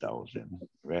 60,000,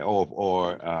 right?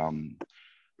 Or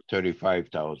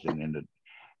 35,000 in the,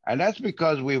 and that's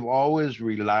because we've always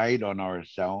relied on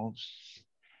ourselves,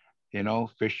 you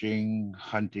know, fishing,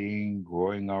 hunting,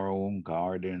 growing our own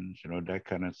gardens, you know, that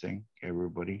kind of thing,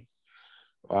 everybody.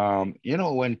 You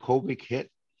know, when COVID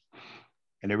hit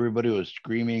and everybody was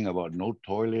screaming about no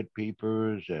toilet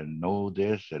papers and no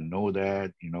this and no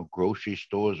that, you know, grocery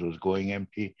stores was going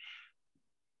empty.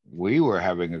 We were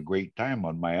having a great time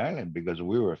on my island because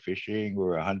we were fishing, we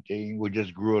were hunting. We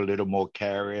just grew a little more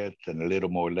carrots and a little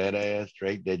more lettuce,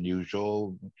 right, than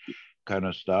usual kind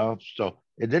of stuff. So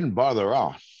it didn't bother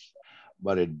us,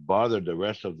 but it bothered the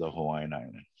rest of the Hawaiian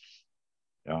Islands,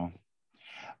 you know.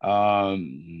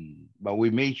 But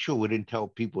we made sure we didn't tell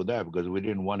people that because we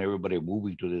didn't want everybody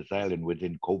moving to this island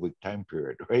within COVID time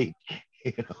period, right?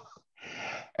 You know?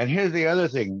 And here's the other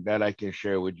thing that I can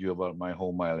share with you about my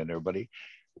home island, everybody.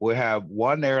 We have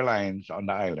one airlines on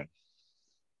the island,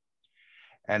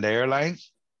 and the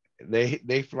airlines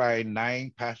they fly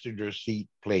 9 passenger seat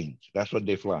planes. That's what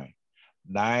they fly,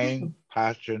 9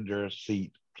 passenger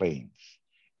seat planes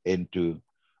into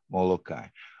Molokai.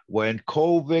 When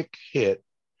COVID hit,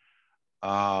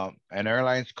 an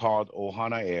airline's called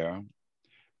Ohana Air,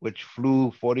 which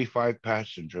flew 45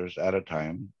 passengers at a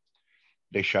time,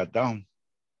 they shut down.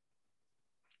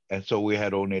 And so we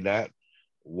had only that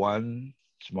one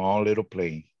small little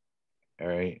plane, all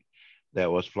right,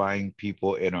 that was flying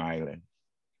people in our island.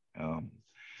 Um,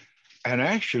 and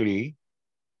actually,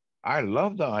 I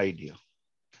love the idea,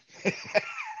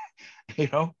 you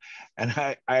know, and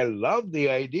I love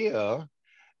the idea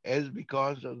is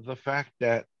because of the fact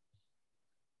that,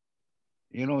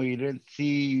 you know, you didn't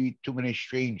see too many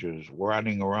strangers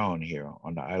running around here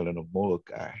on the island of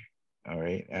Molokai. All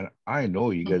right. And I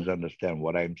know you guys understand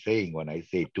what I'm saying when I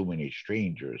say too many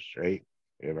strangers, right?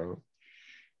 You know,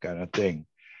 kind of thing.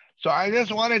 So I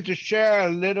just wanted to share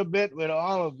a little bit with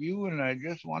all of you, and I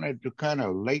just wanted to kind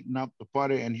of lighten up the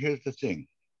party. And here's the thing.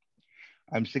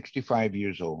 I'm 65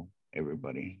 years old,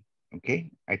 everybody. Okay.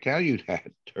 I tell you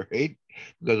that, right?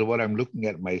 Because of what I'm looking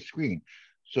at my screen.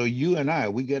 So you and I,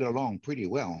 we get along pretty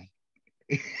well,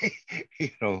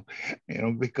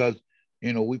 because,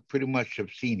 we pretty much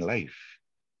have seen life,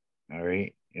 all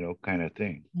right, kind of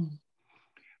thing.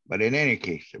 But in any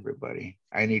case, everybody,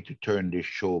 I need to turn this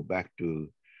show back to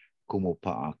Kumu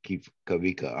Pa'a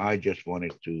Kawika. I just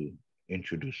wanted to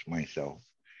introduce myself.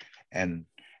 And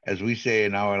as we say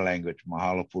in our language,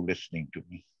 mahalo for listening to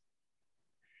me.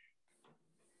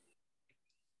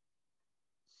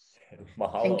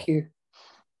 Mahalo. Thank you.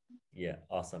 Yeah,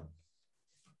 awesome.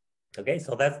 Okay,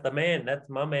 so that's the man. That's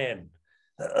my man.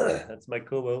 That's my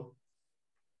Kumu.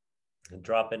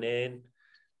 Dropping in,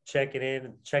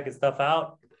 checking stuff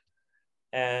out.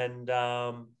 And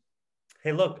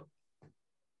hey, look,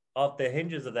 off the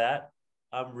hinges of that,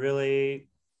 I'm really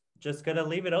just going to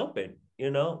leave it open.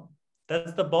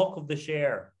 That's the bulk of the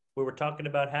share. We were talking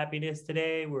about happiness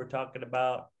today. We were talking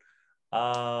about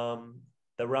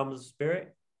the realms of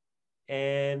spirit.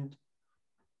 And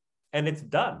it's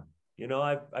done.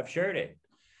 I've shared it.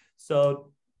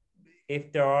 So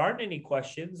if there aren't any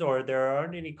questions or there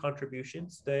aren't any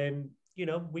contributions, then,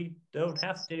 we don't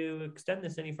have to extend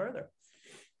this any further.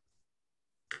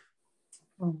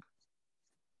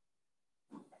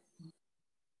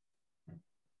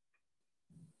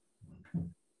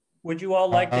 Would you all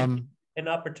like an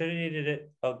opportunity to,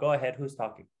 go ahead. Who's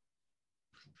talking?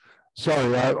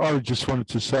 Sorry, I just wanted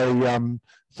to say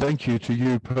thank you to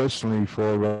you personally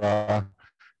for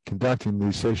conducting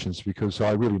these sessions, because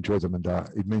I really enjoy them, and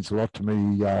it means a lot to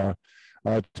me to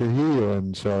hear.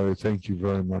 And so thank you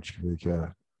very much,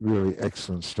 Kawika. Really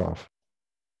excellent stuff.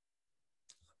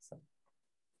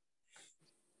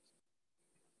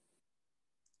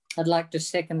 I'd like to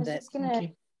second that.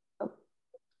 Thank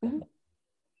you.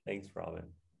 Thanks, Robin.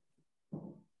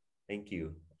 Thank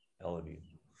you, all of you.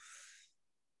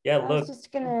 Yeah, look. I was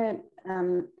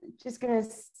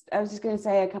just gonna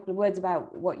say a couple of words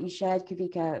about what you shared,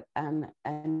 Kawika, and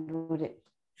what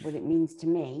it means to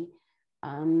me,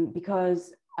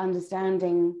 because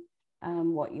understanding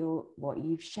what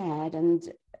you've shared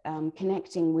and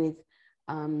connecting with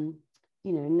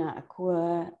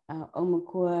Na'akua,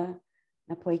 Omakua,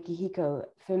 Napoikihiko,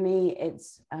 for me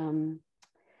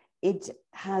it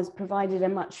has provided a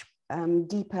much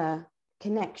deeper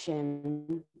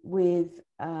connection with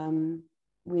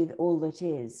all that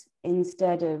is,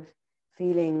 instead of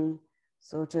feeling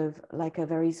sort of like a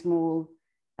very small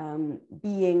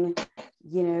being,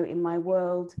 you know, in my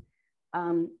world,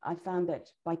 I found that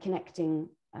by connecting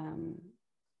and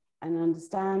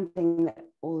understanding that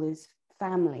all is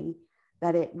family,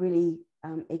 that it really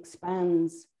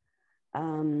expands,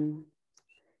 you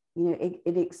know, it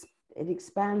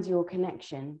expands your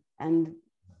connection and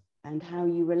how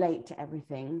you relate to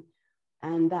everything,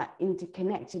 and that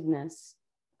interconnectedness,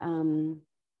 you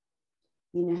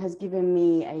know, has given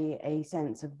me a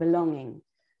sense of belonging,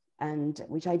 and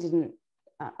which I didn't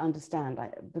understand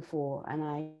before, and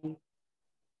I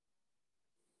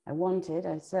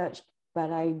searched,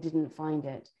 but I didn't find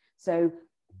it. So,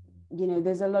 you know,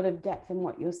 there's a lot of depth in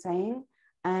what you're saying,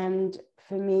 and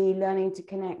for me, learning to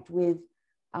connect with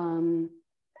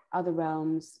other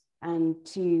realms and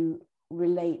to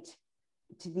relate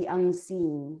to the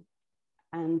unseen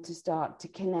and to start to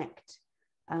connect,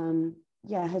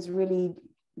 has really,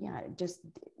 just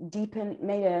deepened,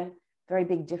 made a very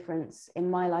big difference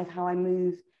in my life, how I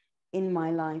move in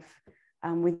my life,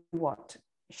 with what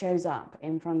shows up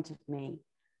in front of me.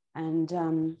 And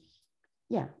I'm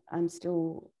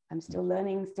still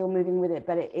learning, still moving with it,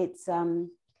 but it's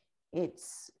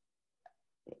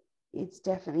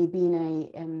definitely been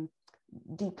a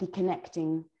deeply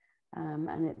connecting,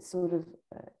 and it's sort of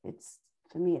it's,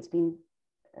 for me, it's been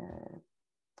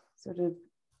sort of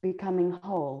becoming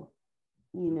whole,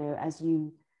 you know, as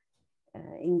you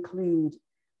include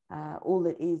all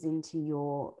that is into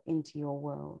your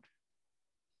world.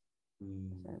 So,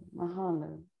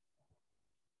 mahalo.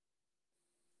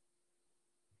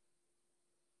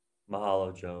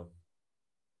 Mahalo, Joe.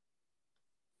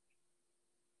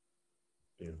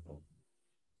 Beautiful.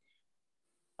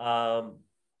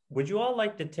 Would you all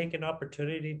like to take an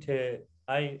opportunity to,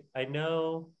 I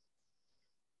know,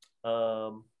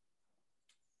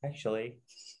 actually,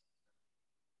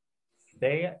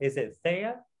 Thea, is it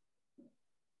Thea?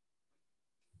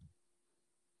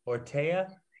 Or Thea?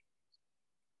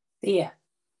 Thea.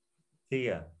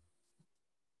 Thea.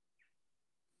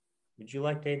 Would you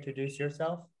like to introduce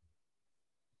yourself?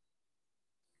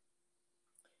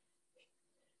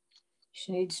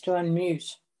 She needs to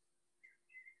unmute.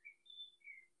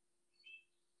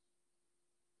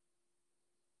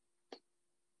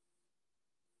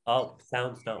 Oh,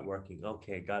 sound's not working.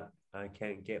 Okay, I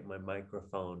can't get my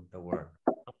microphone to work.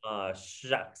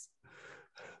 Shucks.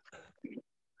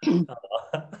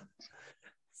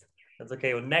 That's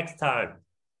okay. Well, next time.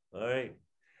 All right.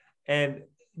 And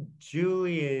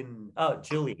Julian. Oh,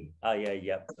 Julian. Oh, yeah,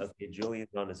 yep. Okay,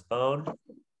 Julian's on his phone.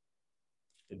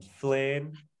 And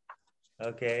Flynn.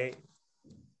 Okay.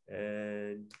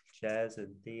 And Jazz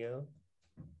and Theo.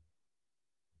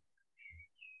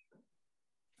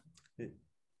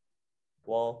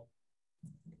 Well,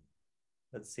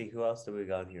 let's see, who else do we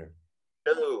got here?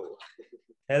 Hello.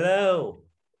 Hello.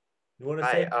 You want to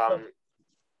say? Hi.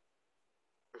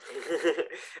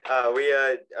 We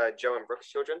Joe and Brooke's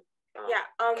children. Yes.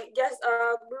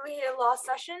 We were here last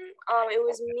session. It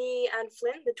was me and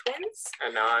Flynn, the twins.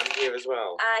 And now I'm here as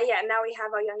well. Now we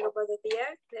have our younger brother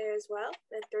Theo there as well.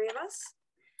 The three of us.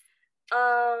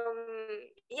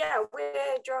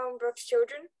 We're Joe and Brooke's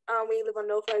children. We live on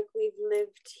Norfolk. We've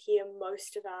lived here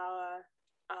most of our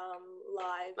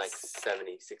lives. Like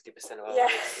 70-60% of our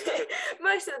lives. lives.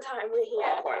 Most of the time we're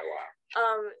here. Quite a while.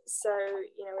 So,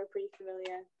 you know, we're pretty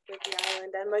familiar with the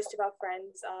island, and most of our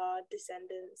friends are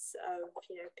descendants of,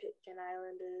 you know, Pitcairn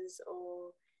Islanders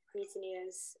or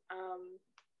mutineers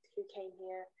who came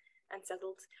here and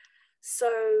settled.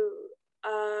 So,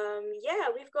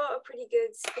 we've got a pretty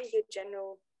good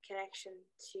general connection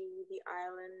to the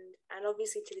island, and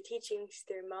obviously to the teachings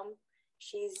through Mum.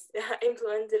 She's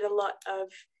implemented a lot of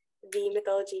the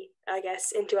mythology, I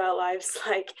guess, into our lives.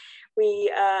 Like, we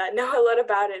know a lot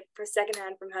about it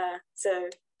secondhand from her, so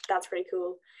that's pretty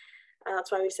cool.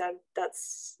 That's why we said why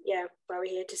we're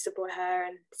here, to support her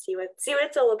and see what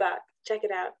it's all about. Check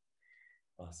it out.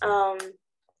 Awesome.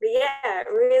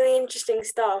 Really interesting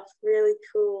stuff. Really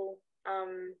cool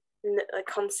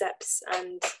concepts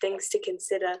and things to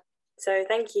consider. So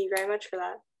thank you very much for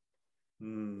that.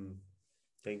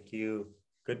 Thank you.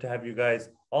 Good to have you guys,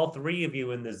 all three of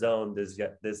you, in the zone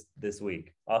this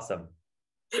week. Awesome.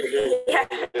 Yeah.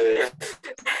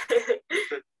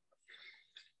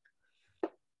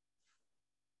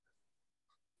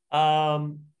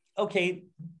 Okay,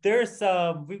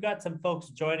 we've got some folks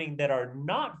joining that are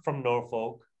not from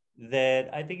Norfolk,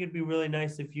 that I think it'd be really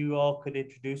nice if you all could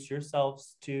introduce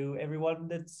yourselves to everyone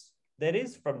that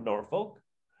is from Norfolk.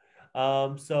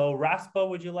 So Raspa,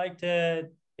 would you like to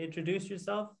introduce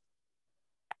yourself?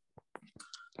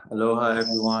 Aloha,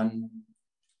 everyone.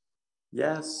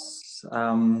 Yes,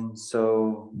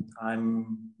 so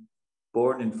I'm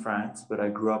born in France, but I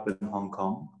grew up in Hong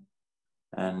Kong,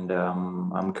 and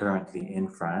I'm currently in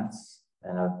France,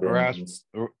 and I've been.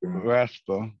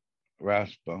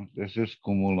 Raspa, this is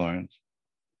Kumu Lawrence.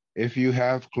 If you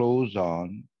have clothes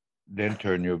on, then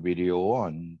turn your video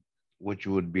on, which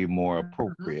would be more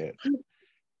appropriate.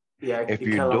 Yeah, if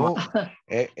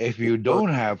you don't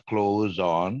have clothes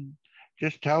on,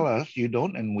 just tell us you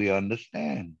don't, and we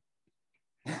understand.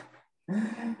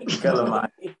 Kalamai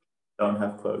don't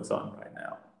have clothes on right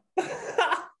now.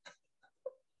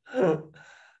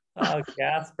 Oh,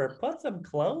 Casper, put some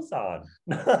clothes on.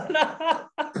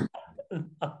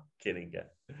 I'm kidding.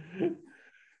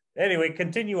 Anyway,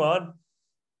 continue on.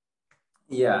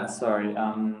 Yeah, sorry.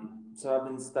 So I've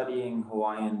been studying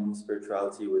Hawaiian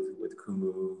spirituality with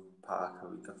Kumu,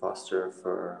 Kawika Foster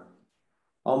for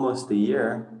almost a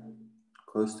year,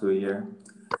 close to a year,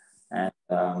 and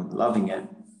loving it.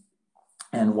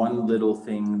 And one little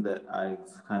thing that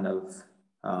I've kind of,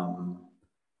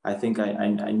 I think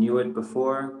I knew it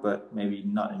before, but maybe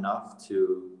not enough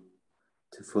to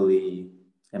fully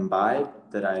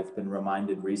imbibe, that I've been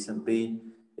reminded recently,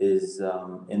 is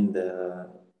in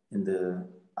the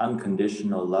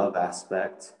unconditional love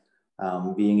aspect,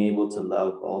 being able to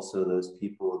love also those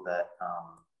people that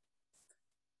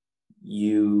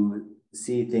you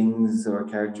see things or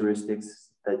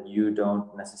characteristics that you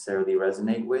don't necessarily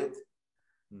resonate with.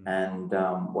 And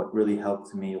what really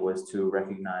helped me was to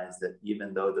recognize that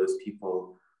even though those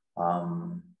people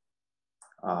are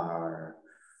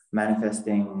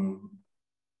manifesting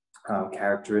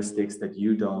characteristics that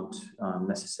you don't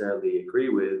necessarily agree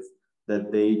with,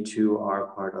 that they too are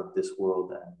part of this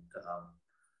world, and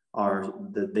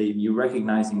you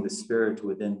recognizing the spirit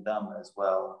within them as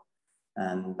well.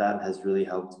 And that has really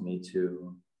helped me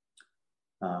to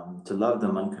love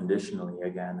them unconditionally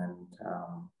again. And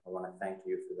I want to thank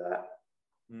you for that.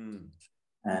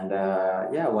 And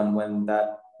yeah, when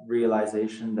that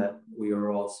realization that we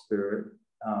are all spirit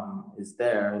is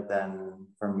there, then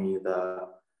for me the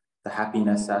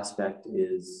happiness aspect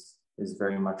is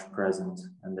very much present,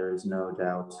 and there is no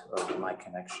doubt of my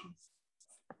connection.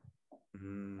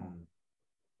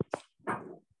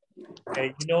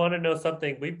 Hey, you want to know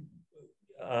something?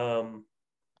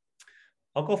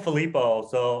 Uncle Filippo.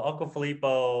 So Uncle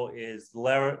Filippo is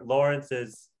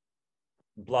Lawrence's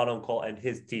blood uncle and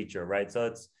his teacher, right? So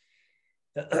it's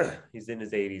he's in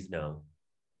his 80s now.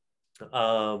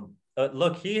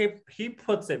 Look, he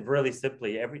puts it really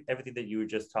simply. Everything that you were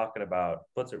just talking about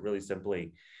puts it really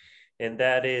simply, and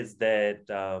that is that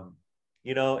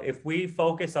if we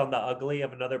focus on the ugly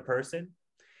of another person,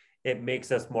 it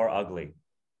makes us more ugly.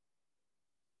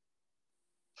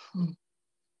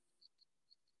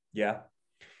 Yeah.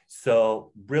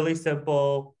 So really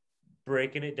simple,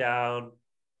 breaking it down,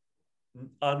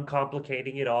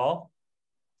 uncomplicating it all.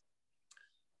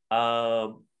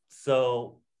 And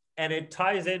it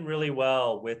ties in really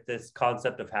well with this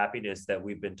concept of happiness that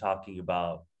we've been talking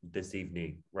about this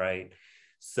evening, right?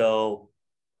 So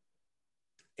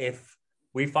if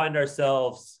we find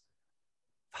ourselves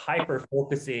hyper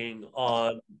focusing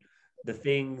on the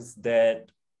things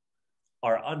that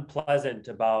are unpleasant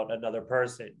about another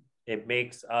person, it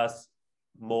makes us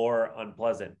more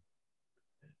unpleasant.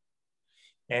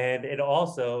 And it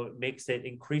also makes it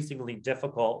increasingly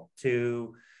difficult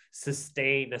to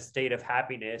sustain a state of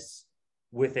happiness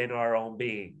within our own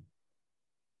being.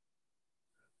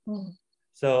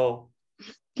 So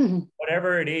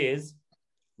whatever it is,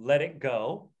 let it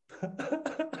go.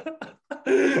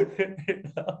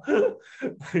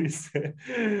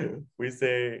 We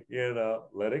say,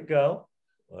 let it go.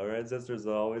 Our ancestors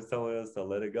are always telling us to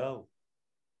let it go.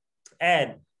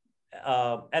 And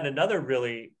another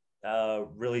really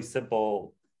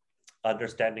simple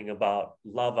understanding about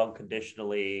loving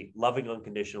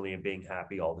unconditionally, and being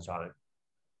happy all the time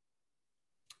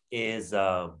is,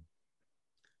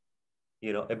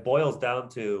 it boils down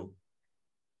to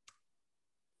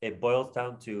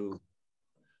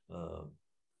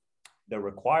the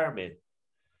requirement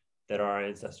that our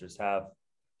ancestors have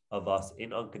of us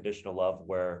in unconditional love,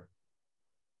 where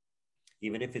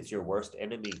even if it's your worst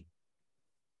enemy,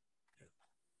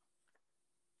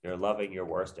 you're loving your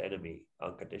worst enemy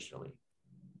unconditionally.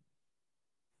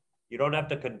 You don't have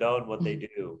to condone what they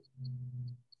do,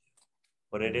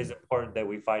 but it is important that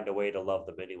we find a way to love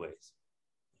them anyways.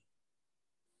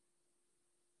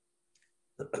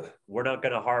 We're not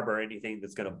going to harbor anything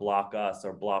that's going to block us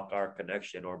or block our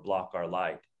connection or block our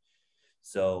light.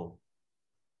 So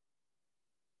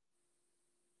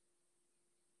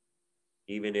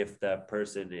even if that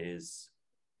person is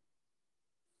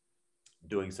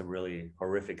doing some really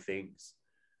horrific things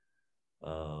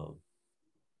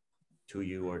to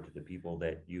you or to the people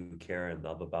that you care and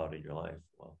love about in your life,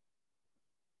 well,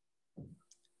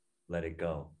 let it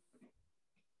go.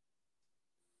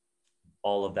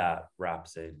 All of that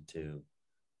wraps into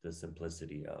the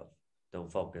simplicity of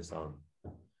don't focus on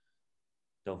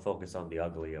the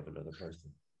ugly of another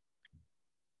person.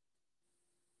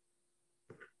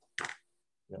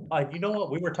 You know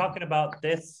what? We were talking about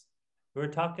this. We were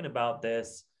talking about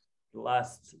this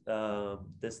last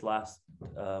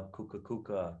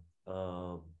Kukakuka,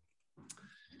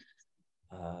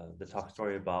 the talk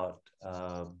story about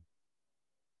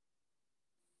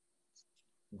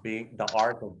being the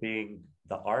art of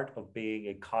being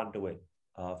a conduit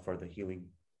for the healing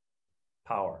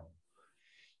power.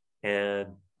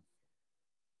 And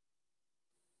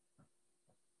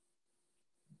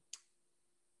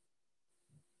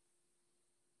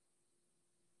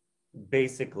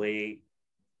basically,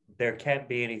 there can't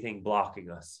be anything blocking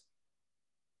us.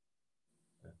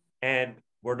 And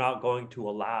we're not going to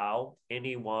allow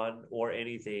anyone or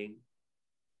anything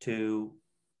to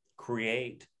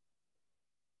create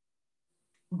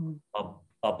a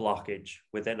blockage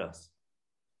within us.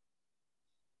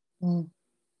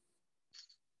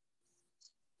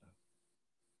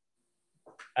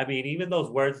 I mean, even those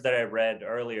words that I read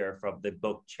earlier from the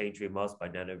book Change We Must by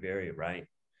Nana Viri, right?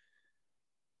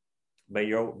 May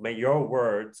your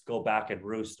words go back and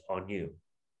roost on you,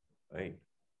 right?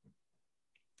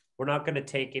 We're not going to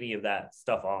take any of that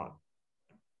stuff on.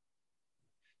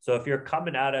 So if you're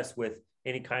coming at us with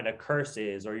any kind of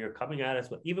curses, or you're coming at us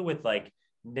with even with like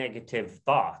negative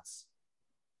thoughts,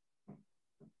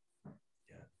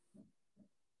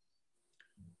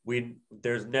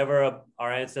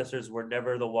 our ancestors were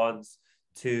never the ones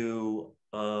to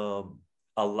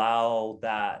allow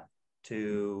that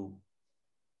to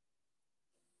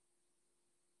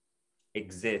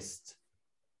exist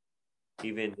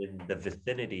even in the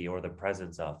vicinity or the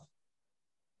presence of.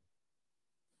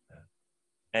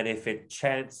 And if it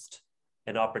chanced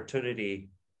an opportunity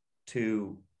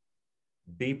to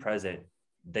be present,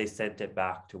 they sent it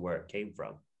back to where it came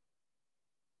from.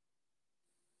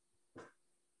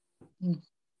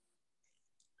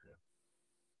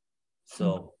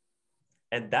 So,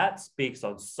 and that speaks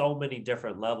on so many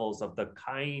different levels of the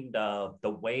kind of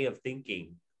the way of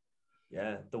thinking.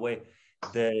 Yeah, the way,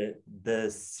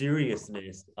 the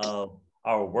seriousness of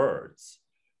our words,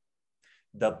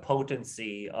 the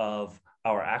potency of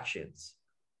our actions,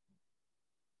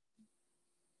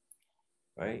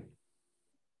 right?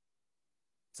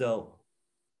 So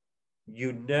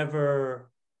you never,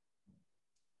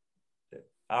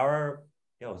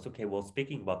 it's okay. Well,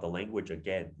 speaking about the language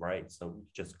again, right? So we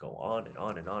just go on and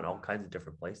on and on, all kinds of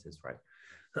different places, right?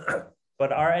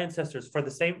 But our ancestors,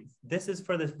 this is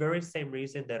for the very same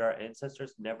reason that our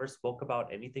ancestors never spoke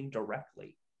about anything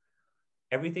directly.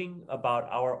 Everything about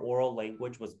our oral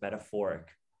language was metaphoric,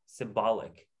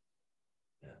 symbolic.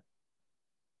 Yeah.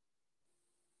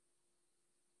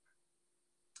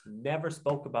 Never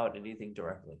spoke about anything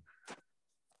directly.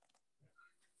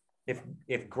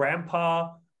 If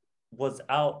grandpa was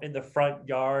out in the front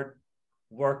yard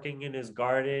working in his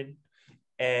garden,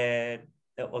 and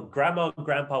grandma and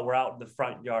grandpa were out in the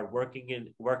front yard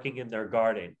working in their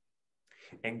garden,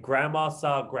 and grandma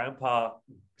saw grandpa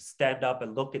stand up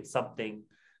and look at something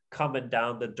coming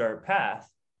down the dirt path,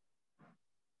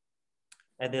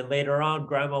 and then later on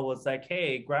grandma was like,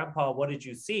 "Hey grandpa, what did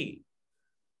you see?"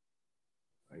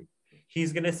 Right.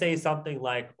 He's gonna say something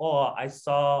like, "Oh, I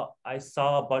saw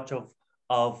a bunch of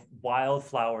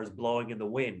wildflowers blowing in the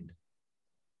wind,"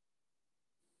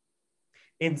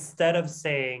 instead of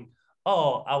saying,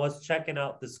 "Oh, I was checking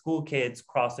out the school kids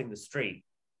crossing the street."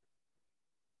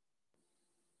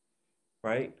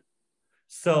 Right?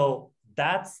 So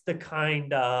that's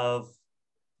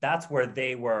where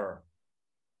they were.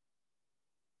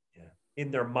 Yeah.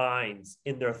 In their minds,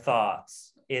 in their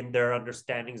thoughts, in their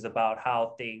understandings about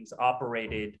how things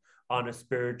operated on a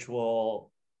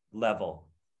spiritual level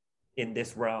in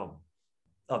this realm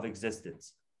of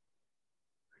existence.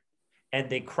 And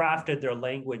they crafted their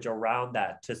language around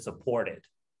that to support it.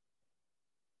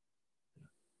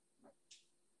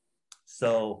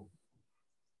 So,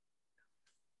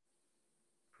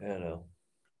 I don't know.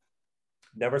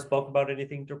 Never spoke about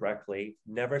anything directly,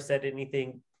 never said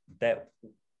anything that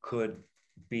could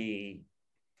be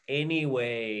any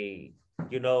way,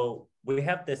 we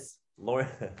have this, Lauren,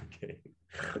 okay.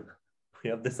 We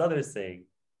have this other saying,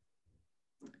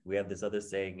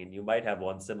 and you might have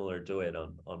one similar to it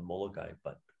on Molokai,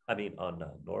 on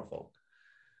Norfolk.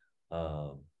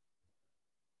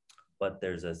 But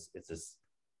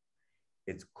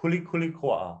it's kuli kuli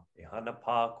koa, e hana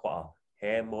pa koa,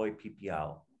 he moi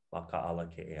pipiao, maka ala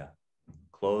ke ea.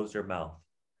 close your mouth,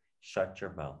 shut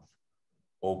your mouth,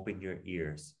 open your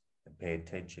ears, and pay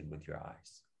attention with your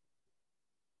eyes.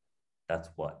 That's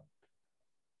what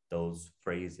those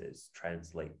phrases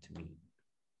translate to mean.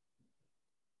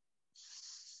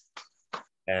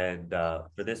 And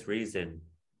for this reason,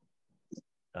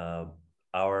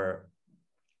 our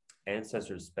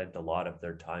ancestors spent a lot of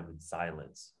their time in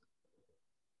silence.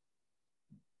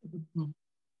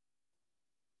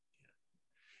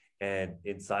 And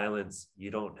in silence,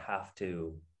 you don't have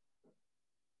to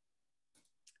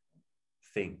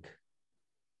think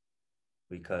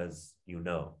because you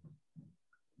know.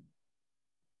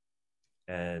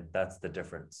 And that's the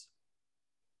difference.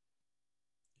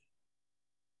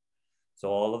 So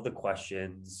all of the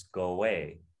questions go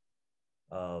away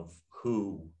of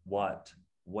who, what,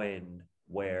 when,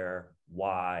 where,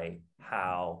 why,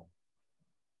 how.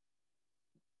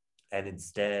 And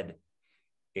instead,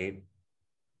 it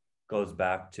goes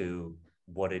back to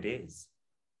what it is.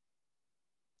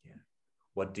 Yeah.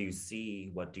 What do you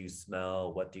see? What do you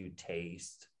smell? What do you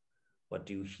taste? What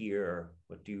do you hear?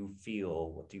 What do you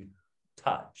feel? What do you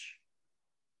touch?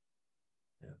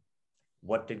 Yeah.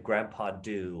 What did grandpa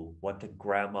do? What did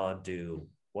grandma do?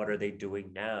 What are they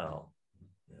doing now?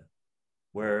 Yeah.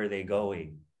 Where are they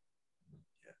going?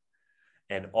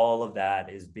 And all of that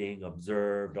is being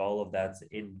observed, all of that's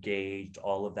engaged,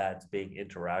 all of that's being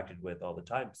interacted with all the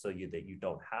time, so that you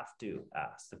don't have to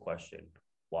ask the question,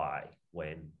 why,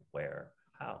 when, where,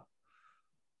 how.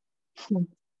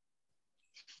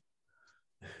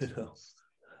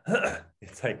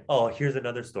 It's like, oh, here's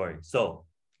another story. So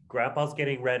grandpa's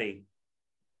getting ready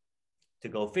to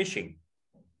go fishing,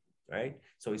 right?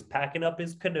 So he's packing up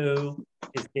his canoe,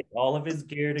 he's getting all of his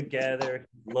gear together,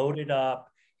 loaded up.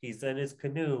 He's in his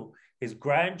canoe. His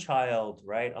grandchild,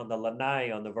 right, on the lanai,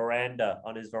 on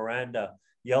his veranda,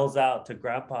 yells out to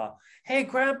grandpa, "Hey,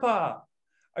 grandpa,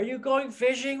 are you going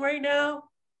fishing right now?"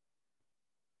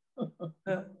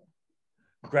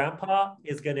 Grandpa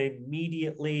is going to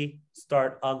immediately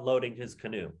start unloading his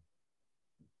canoe.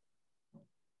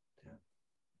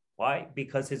 Why?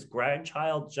 Because his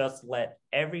grandchild just let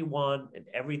everyone and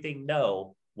everything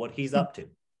know what he's up to.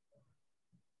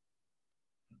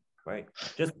 Right?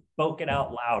 Just spoke it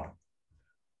out loud.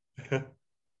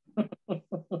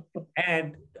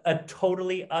 And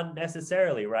totally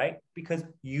unnecessarily, right? Because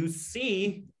you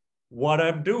see what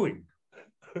I'm doing.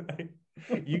 Right?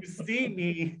 You see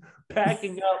me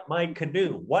packing up my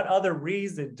canoe. What other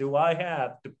reason do I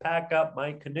have to pack up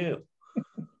my canoe?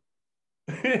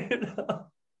 You know?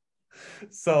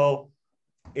 So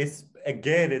it's,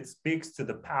 again, it speaks to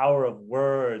the power of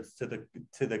words, to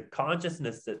the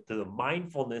consciousness, to the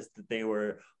mindfulness that they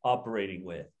were operating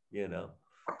with, you know.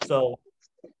 So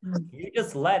you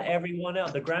just let everyone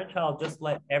else, the grandchild just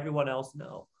let everyone else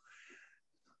know.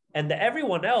 And the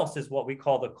everyone else is what we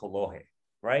call the kolohe,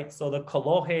 right? So the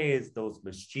kolohe is those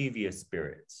mischievous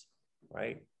spirits,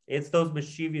 right? It's those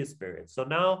mischievous spirits. So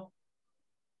now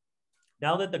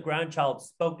that the grandchild's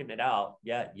spoken it out,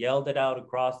 yelled it out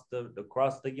across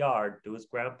the yard to his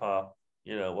grandpa,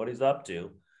 you know, what he's up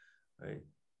to, right?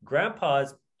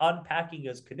 Grandpa's unpacking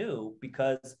his canoe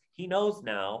because he knows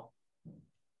now,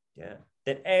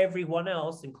 that everyone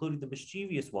else, including the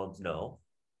mischievous ones, know,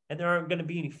 and there aren't going to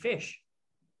be any fish.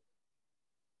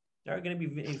 There aren't going to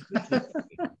be any fish.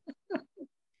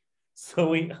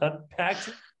 So he unpacks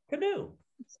his canoe.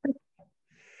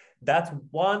 That's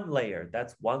one layer.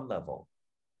 That's one level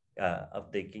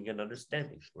of thinking and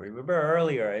understanding. Remember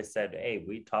earlier I said, hey,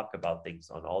 we talk about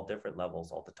things on all different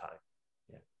levels all the time.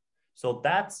 Yeah. So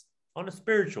that's on a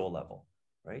spiritual level,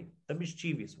 right? The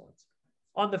mischievous ones.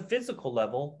 On the physical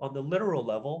level, on the literal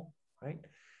level, right?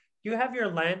 You have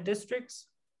your land districts.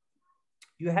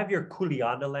 You have your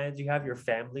kuleana lands. You have your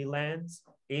family lands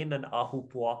in an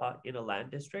ahupuaha, in a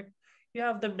land district. You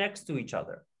have them next to each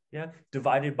other,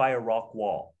 divided by a rock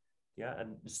wall, a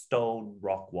stone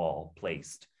rock wall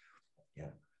placed.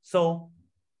 So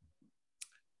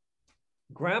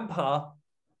grandpa,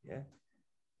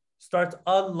 starts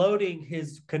unloading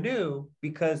his canoe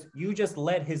because you just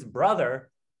let his brother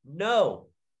know,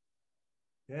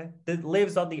 that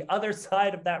lives on the other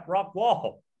side of that rock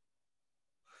wall.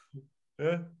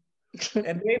 And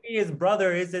maybe his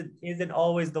brother isn't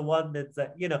always the one that's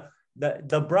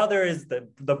the brother is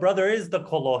the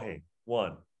kolohe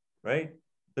one, right?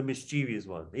 The mischievous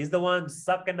one. He's the one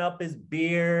sucking up his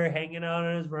beer, hanging out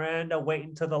on his veranda,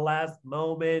 waiting till the last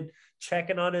moment,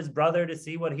 checking on his brother to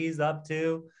see what he's up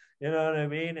to. You know what I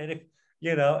mean? And if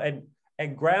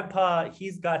and grandpa,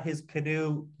 he's got his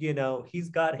canoe, he's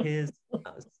got his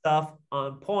stuff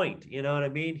on point. You know what I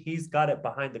mean? He's got it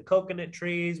behind the coconut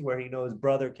trees where he knows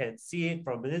brother can't see it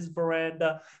from his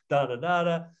veranda, da da da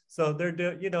da. So they're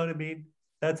doing, you know what I mean?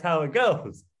 That's how it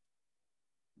goes.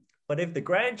 But if the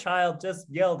grandchild just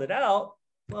yelled it out,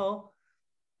 well,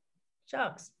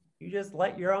 shucks, you just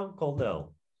let your uncle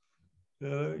know.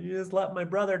 You just let my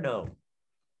brother know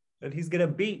that he's gonna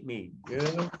beat me. You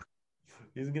know?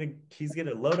 He's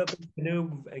gonna load up his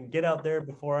canoe and get out there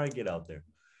before I get out there.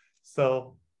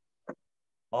 So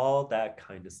all that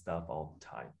kind of stuff all the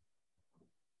time.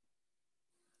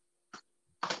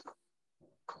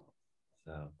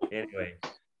 So anyway,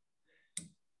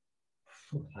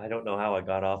 I don't know how I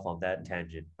got off on that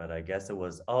tangent, but I guess it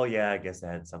was, oh yeah, I guess it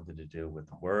had something to do with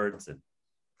words and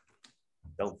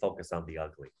don't focus on the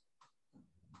ugly.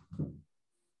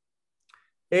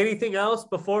 Anything else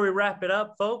before we wrap it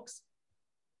up, folks?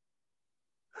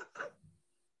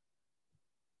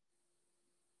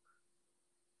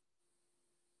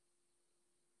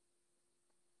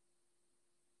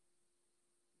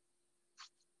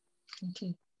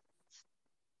 Okay.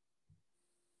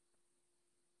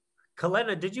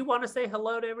 Kalena, did you want to say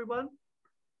hello to everyone?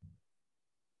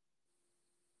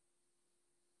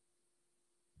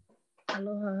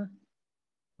 Aloha,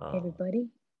 Oh. everybody.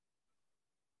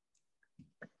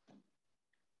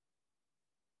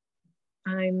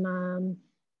 I'm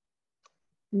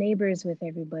neighbors with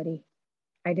everybody.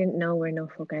 I didn't know where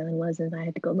Norfolk Island was, and I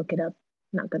had to go look it up.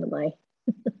 Not gonna lie.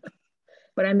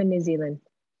 But I'm in New Zealand.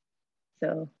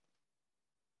 So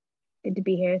good to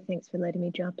be here. Thanks for letting me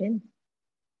drop in.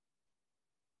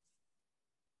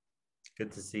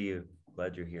 Good to see you.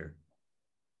 Glad you're here.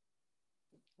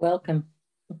 Welcome.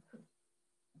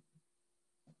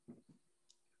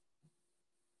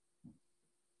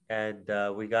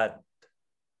 And we got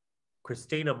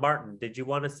Christina Martin. Did you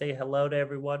want to say hello to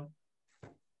everyone?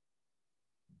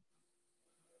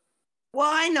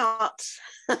 Why not?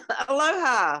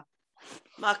 Aloha,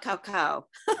 makakau.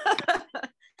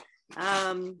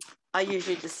 I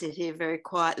usually just sit here very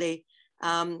quietly.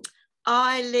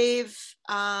 I live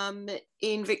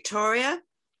in Victoria,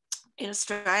 in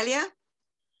Australia,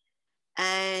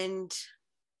 and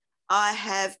I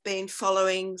have been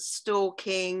following,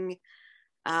 stalking,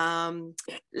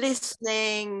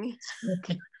 listening,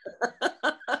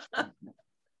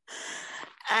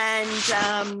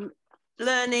 and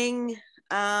learning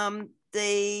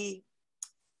the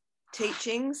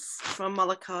teachings from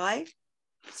Molokai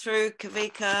through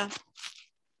Kawika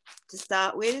to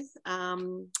start with,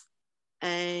 and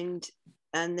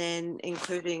then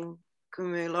including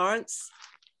Kumu Lawrence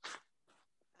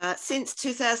since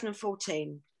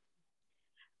 2014.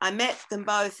 I met them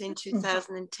both in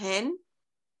 2010.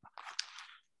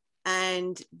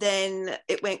 And then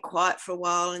it went quiet for a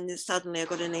while, and then suddenly I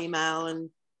got an email and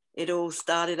it all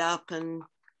started up and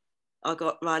I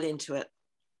got right into it.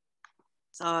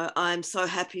 So I'm so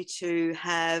happy to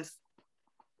have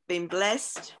been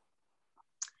blessed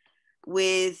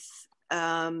with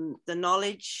the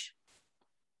knowledge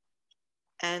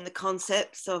and the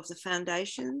concepts of the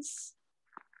foundations,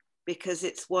 because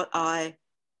it's what I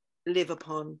live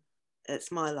upon.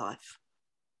 It's my life.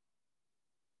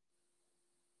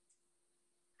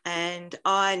 And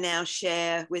I now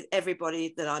share with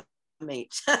everybody that I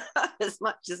meet as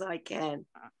much as I can.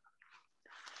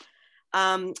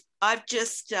 I've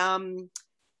just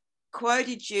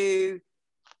quoted you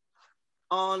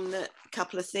on a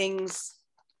couple of things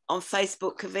on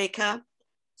Facebook, Kawika.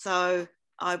 So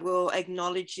I will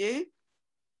acknowledge you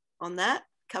on that,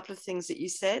 a couple of things that you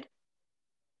said.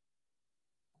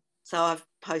 So I've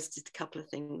posted a couple of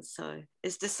things. So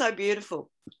it's just so beautiful.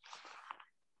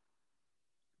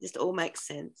 Just all makes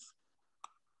sense.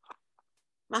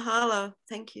 Mahalo.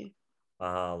 Thank you.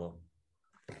 Mahalo.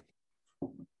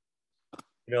 You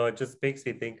know, it just makes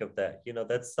me think of that. You know,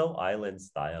 that's so island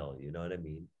style. You know what I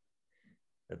mean?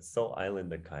 That's so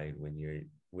island kind when you're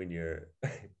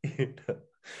you know,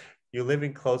 you live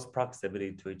in close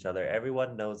proximity to each other.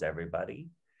 Everyone knows everybody,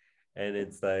 and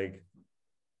it's like,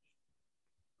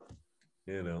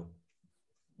 you know,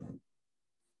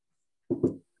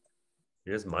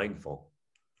 you're just mindful.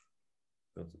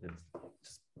 It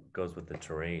just goes with the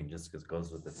terrain, just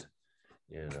goes with it,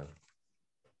 you know.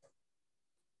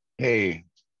 Hey,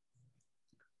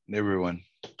 everyone.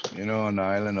 You know, on the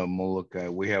island of Molokai,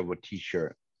 we have a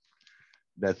t-shirt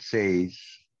that says,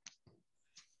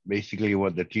 basically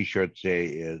what the t-shirt say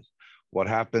is, what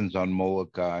happens on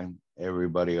Molokai,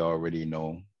 everybody already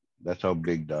know. That's how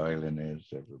big the island is,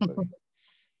 everybody.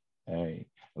 Hey,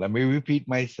 let me repeat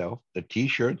myself. The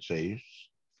t-shirt says,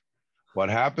 what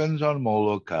happens on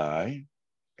Molokai,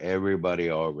 everybody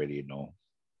already know.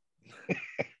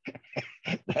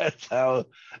 That's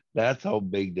how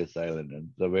big this island is.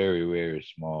 It's a very, very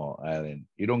small island.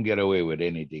 You don't get away with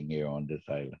anything here on this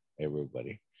island,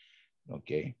 everybody.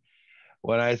 Okay.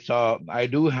 When I saw, I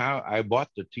bought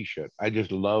the t-shirt. I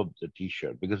just love the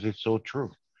t-shirt because it's so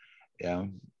true. Yeah.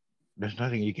 There's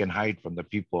nothing you can hide from the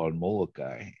people on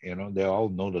Molokai. You know, they all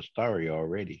know the story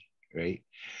already, right?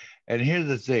 And here's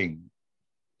the thing.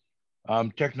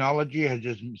 Technology has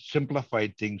just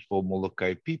simplified things for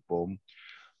Molokai people.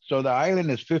 So the island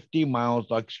is 50 miles,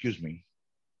 excuse me.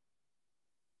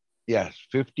 Yes,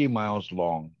 50 miles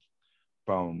long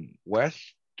from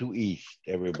west to east,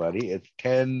 everybody. It's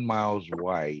 10 miles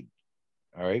wide,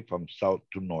 all right, from south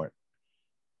to north.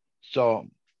 So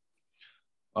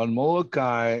on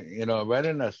Molokai, you know, right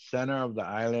in the center of the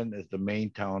island is the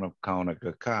main town of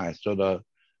Kukakuka. So the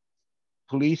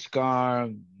police car,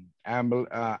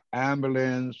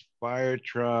 ambulance, fire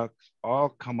trucks, all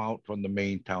come out from the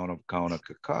main town of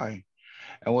Kukakuka.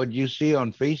 And what you see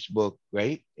on Facebook,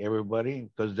 right, everybody,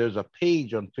 because there's a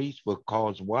page on Facebook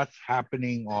called What's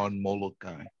Happening on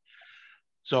Molokai.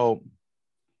 So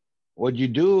what you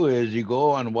do is you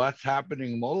go on What's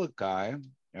Happening Molokai,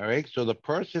 all right? So the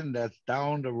person that's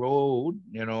down the road,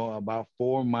 you know, about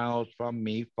 4 miles from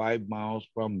me, 5 miles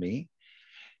from me,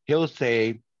 he'll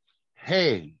say,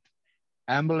 hey,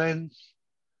 ambulance,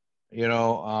 you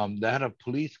know, that a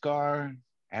police car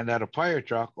and that a fire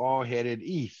truck all headed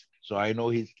east. So I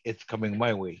know it's coming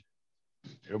my way.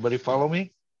 Everybody follow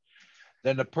me?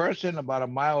 Then the person about a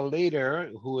mile later,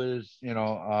 who is, you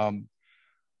know,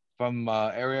 from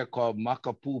an area called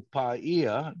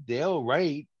Makapupaia, they'll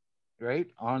write, right,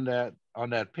 on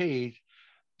that page,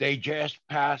 they just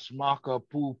passed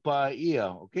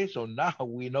Makapupaia. Okay, so now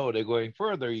we know they're going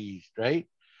further east, right?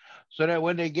 So that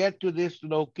when they get to this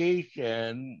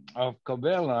location of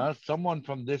Cabela, someone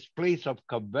from this place of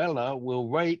Cabela will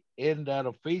write in that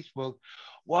of Facebook,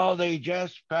 well, they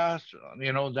just passed,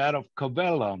 you know, that of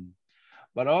Cabela.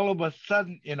 But all of a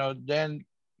sudden, you know, then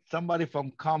somebody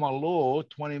from Kamalo,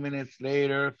 20 minutes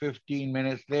later, 15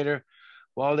 minutes later,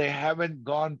 well, they haven't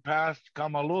gone past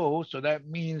Kamalo, so that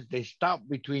means they stopped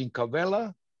between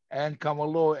Cabela and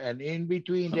Kamalo, and in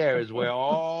between there is where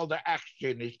all the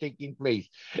action is taking place.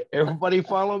 Everybody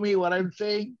follow me what I'm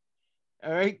saying?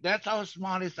 All right, that's how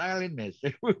small this island is,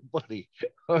 everybody.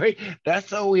 All right,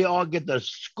 that's how we all get the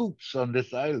scoops on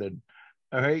this island.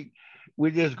 All right,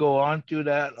 we just go on to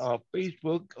that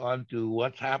Facebook, onto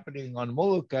what's happening on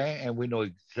Molokai, and we know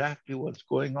exactly what's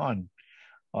going on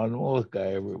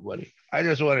Molokai, everybody. I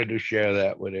just wanted to share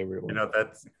that with everyone. You know,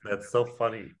 that's so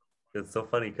funny. It's so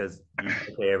funny because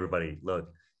okay, everybody,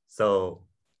 look. So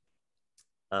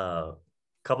a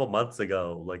couple months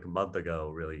ago, like a month ago,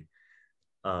 really,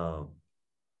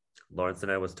 Lawrence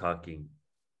and I was talking,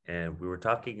 and we were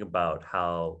talking about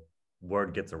how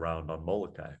word gets around on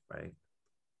Molokai, right?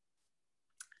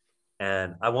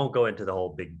 And I won't go into the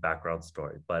whole big background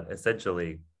story, but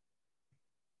essentially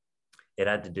it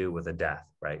had to do with a death,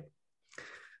 right?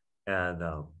 And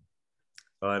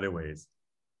well, anyways,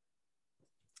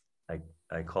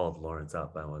 I called Lawrence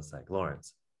up. I was like,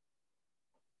 Lawrence,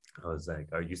 I was like,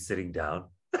 are you sitting down?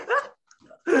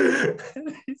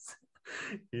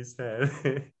 he said,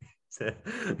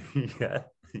 yeah,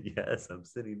 yes, I'm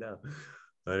sitting down.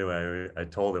 Anyway, I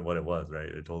told him what it was, right?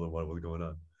 I told him what was going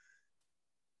on.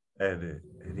 And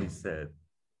he said,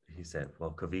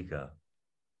 well, Kawika,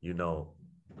 you know,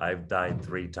 I've died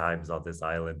 3 times on this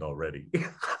island already.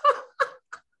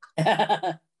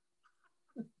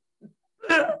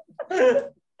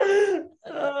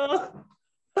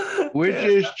 Which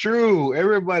is true,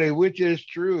 everybody, which is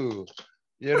true,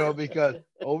 you know, because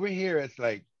over here it's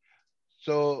like,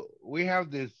 so we have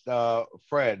this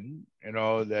friend, you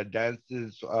know, that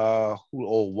dances hula,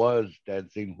 or was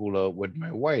dancing hula with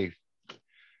my wife.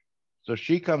 So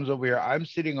she comes over here, I'm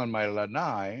sitting on my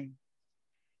lanai,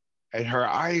 and her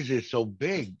eyes is so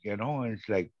big, you know, and it's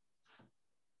like,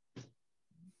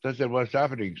 so I said, what's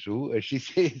happening, Sue? And she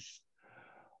says,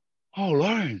 oh,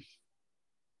 Lawrence,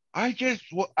 I just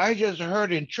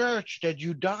heard in church that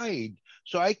you died.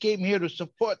 So I came here to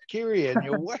support Kiri and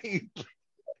your wife.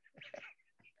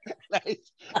 and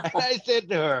I said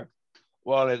to her,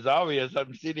 well, it's obvious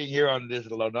I'm sitting here on this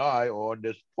lanai or on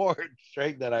this porch,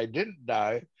 right, that I didn't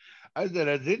die. I said,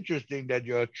 it's interesting that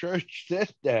your church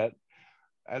said that.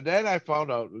 And then I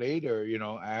found out later, you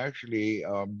know, actually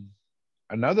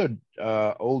another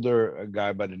older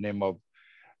guy by the name of,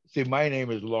 see, my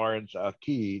name is Lawrence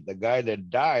Aki. The guy that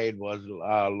died was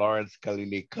Lawrence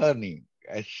Kalilikani.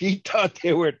 And she thought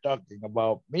they were talking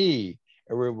about me,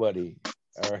 everybody.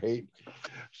 All right.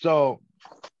 So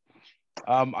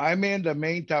I'm in the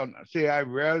main town. See, I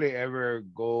rarely ever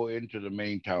go into the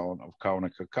main town of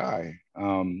Kaunakakai.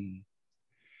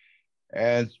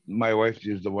 And my wife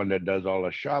is the one that does all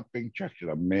the shopping, checks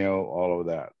the mail, all of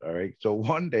that. All right. So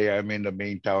one day I'm in the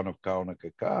main town of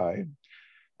Kaunakakai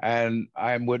and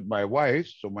I'm with my wife.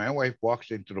 So my wife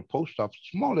walks into the post office,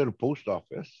 small little post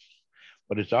office,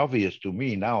 but it's obvious to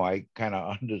me now. I kind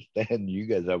of understand you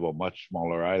guys have a much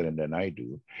smaller island than I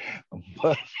do.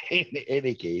 But in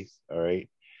any case, all right.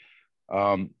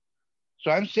 So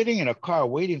I'm sitting in a car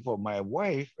waiting for my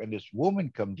wife, and this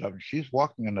woman comes up. She's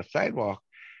walking on the sidewalk,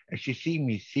 and she sees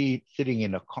me sitting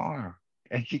in a car.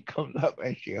 And she comes up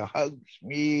and she hugs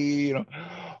me, you know.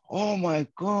 Oh my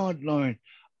God, Lauren,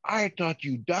 I thought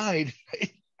you died.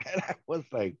 And I was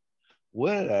like,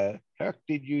 where the heck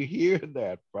did you hear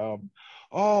that from?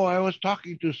 Oh, I was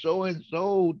talking to so and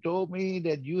so who told me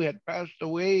that you had passed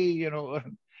away, you know.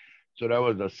 So that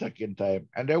was the second time.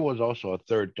 And there was also a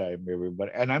third time,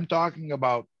 everybody. And I'm talking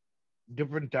about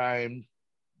different times,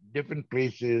 different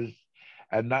places,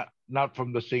 and not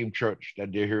from the same church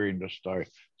that they're hearing the story.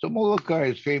 So Molokai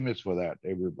is famous for that,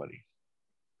 everybody.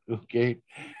 Okay.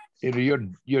 You know,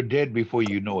 you're dead before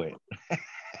you know it.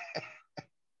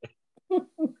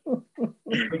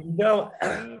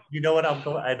 You know what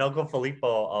Uncle Filippo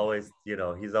always, you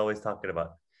know, he's always talking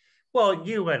about, well,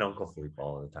 you and Uncle Filippo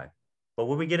all the time. But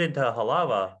when we get into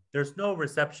Halawa, there's no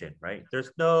reception, right?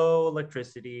 There's no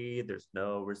electricity, there's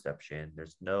no reception,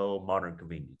 there's no modern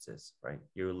conveniences, right?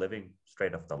 You're living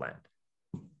straight off the land.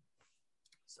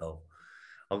 So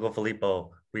Uncle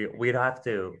Filippo, we'd have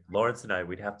to, Lawrence and I,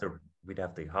 we'd have to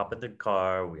hop in the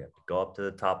car, we have to go up to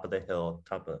the top of the hill,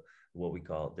 top of what we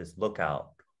call this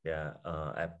lookout,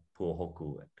 at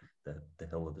Puohoku, the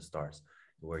Hill of the Stars,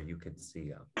 where you can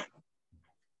see,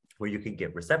 where you can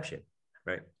get reception,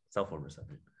 right? Cell phone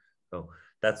reception. So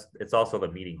it's also the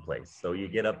meeting place. So you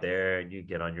get up there and you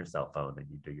get on your cell phone and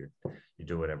you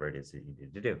do whatever it is that you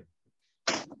need to do.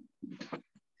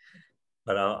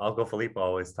 But Uncle Filippo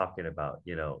always talking about,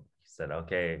 you know, he said,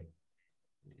 okay,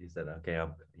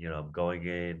 I'm going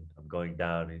in, I'm going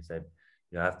down. He said,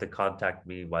 you have to contact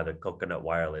me by the coconut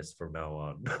wireless from now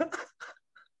on.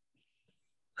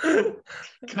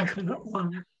 Coconut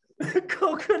one.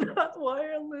 Coconut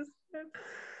wireless.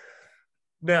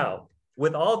 Now,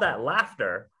 with all that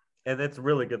laughter, and it's a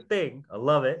really good thing, I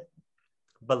love it.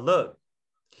 But look,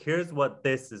 here's what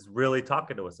this is really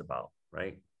talking to us about,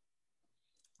 right?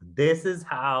 This is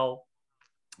how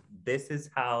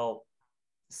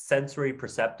sensory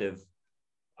perceptive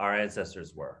our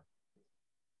ancestors were,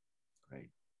 right?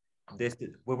 This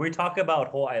is when we talk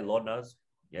about ho'ailonas.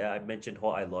 Yeah, I mentioned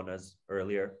ho'ailonas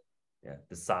earlier. Yeah,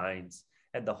 the signs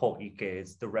and the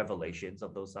ho'ikes, the revelations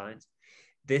of those signs.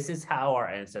 This is how our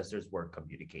ancestors were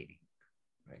communicating,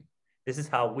 right? This is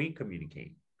how we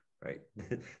communicate, right?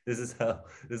 This is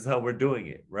how we're doing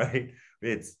it, right?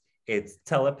 It's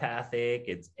telepathic,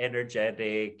 it's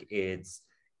energetic, it's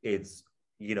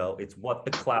you know, it's what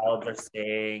the clouds are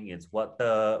saying, it's what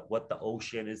the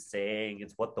ocean is saying,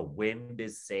 it's what the wind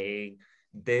is saying.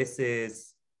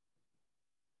 These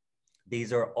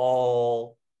are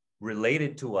all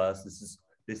related to us.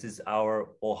 This is our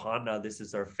ohana, this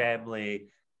is our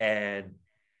family, and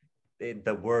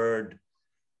the word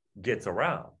gets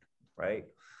around, right?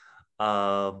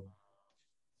 And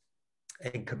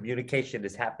communication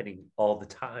is happening all the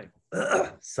time.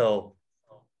 So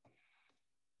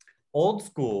old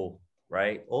school,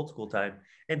 right? Old school time.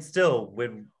 And still,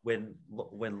 when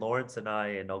Lawrence and I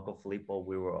and Uncle Filippo,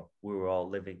 we were all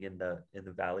living in the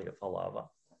valley of Halawa.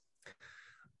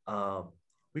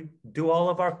 We do all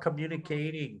of our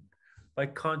communicating by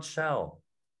conch shell,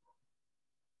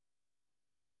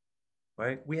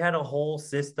 right? We had a whole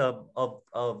system of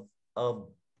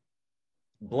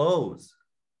blows,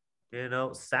 you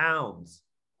know, sounds.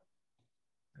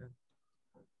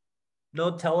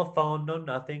 No telephone, no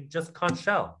nothing, just conch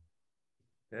shell.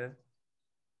 Yeah.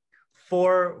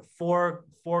 Four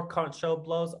conch shell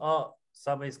blows. Oh,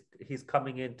 he's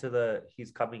coming into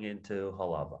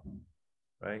Halawa,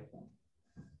 right?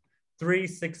 3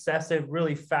 successive,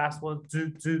 really fast ones.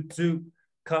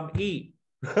 Come eat.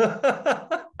 You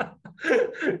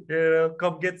know,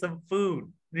 come get some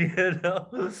food. You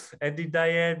know, Auntie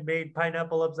Diane made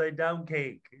pineapple upside down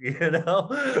cake. You know,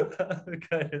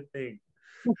 kind of thing.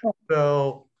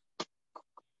 So,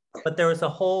 but there was a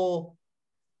whole.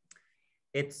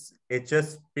 It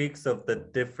just speaks of the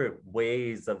different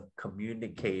ways of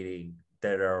communicating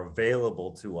that are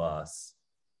available to us.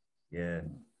 Yeah.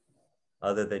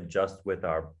 Other than just with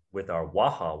our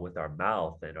waha, with our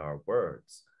mouth and our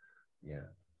words.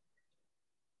 Yeah.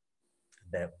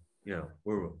 That, you know,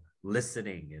 we're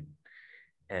listening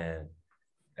and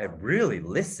really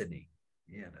listening,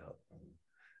 you know,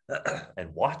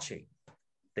 and watching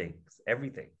things,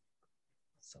 everything.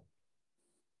 So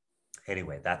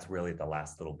anyway, that's really the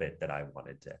last little bit that I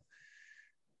wanted to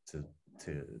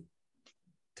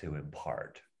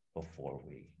impart before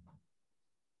we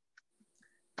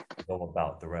go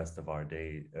about the rest of our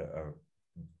day, or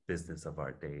business of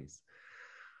our days.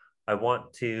 I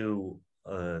want to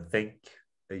thank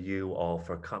you all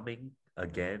for coming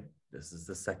again. This is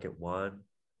the second one,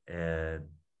 and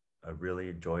I really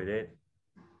enjoyed it.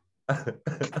 A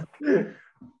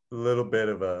little bit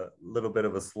of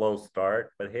a slow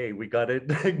start, but hey, we got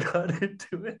into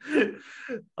it.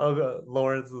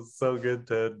 Lawrence, was so good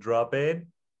to drop in.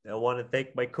 I want to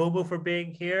thank my Kumu for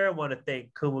being here. I want to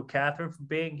thank Kumu Catherine for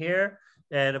being here,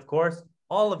 and of course,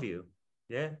 all of you.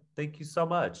 Yeah, thank you so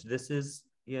much. This is,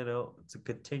 you know, it's a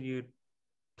continued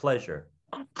pleasure.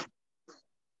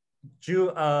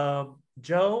 Joe,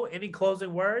 any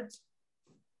closing words?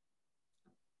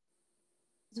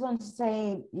 Just want to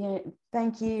say, you know,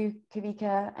 thank you,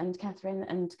 Kawika and Catherine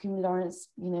and Kumu Lawrence,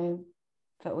 you know,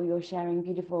 for all your sharing.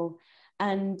 Beautiful.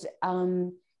 And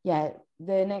yeah,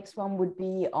 the next one would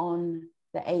be on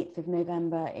the 8th of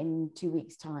November in 2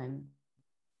 weeks' time.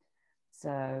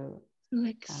 So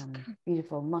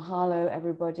beautiful. Mahalo,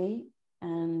 everybody.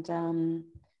 And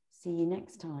see you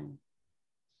next time.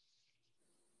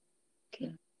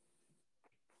 Okay.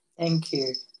 Thank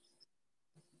you.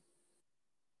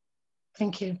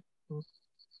 Thank you.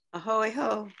 Ahoy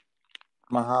ho.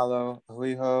 Mahalo.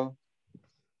 Hui ho.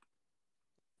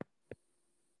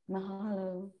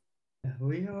 Mahalo.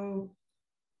 Ahoy ho.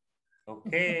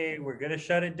 Okay, we're gonna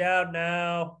shut it down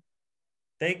now.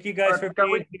 Thank you guys for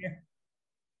being here.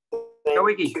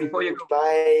 Kawiki, before you go.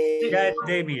 Bye. Yeah,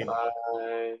 Damien.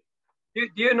 Bye. Do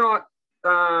you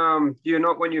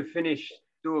not when you finish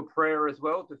do a prayer as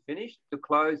well to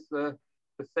close the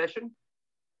session?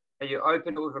 And you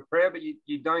open it with a prayer, but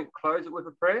you don't close it with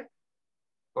a prayer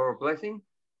or a blessing?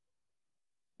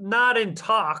 Not in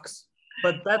talks,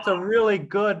 but that's a really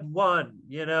good one.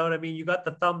 You know what I mean? You got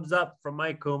the thumbs up from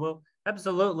Mike Kumu.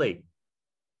 Absolutely.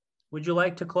 Would you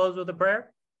like to close with a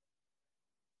prayer?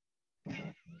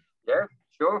 Yeah,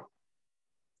 sure.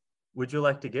 Would you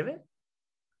like to give it?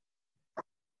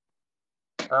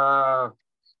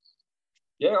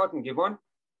 Yeah, I can give one.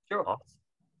 Sure.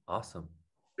 Awesome.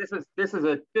 This is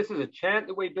a chant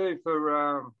that we do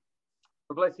for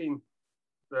blessing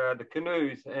the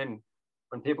canoes and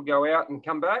when people go out and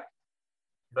come back.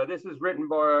 So this is written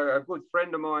by a good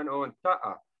friend of mine on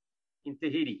Ta'a in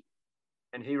Tahiti,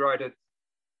 and he wrote it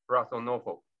for us on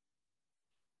Norfolk.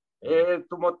 E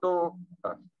tumato,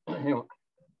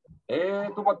 e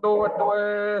tumato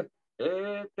atoe,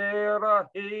 e te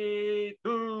rahi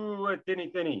tu e tini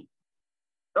tini,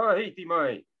 tahiti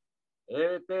mai,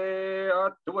 e te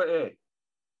atoe,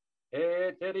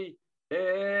 e teri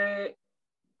te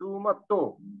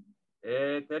tumato,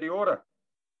 e teri ora,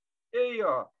 e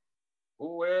ia,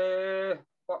 ue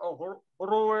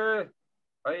paahoroe,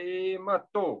 ai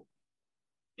mato,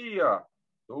 ia,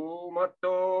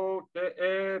 tumato te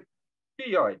e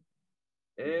piai,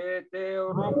 e te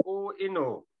roku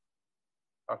ino,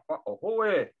 a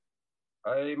whaohoe,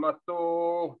 ai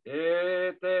mato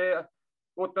e te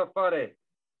otawhare,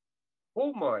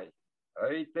 humai,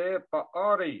 ai te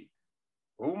paari,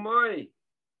 humai,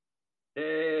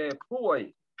 te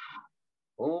puai,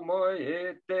 humai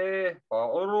e te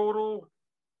paororo,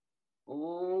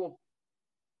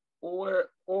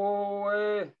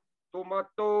 oe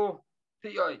tomato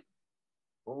tiai,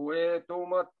 oe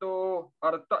tomato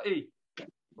artai,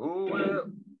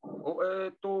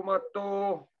 oe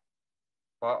tomato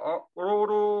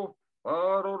paororo,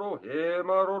 maroro, he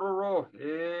maroro,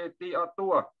 he ti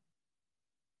atua.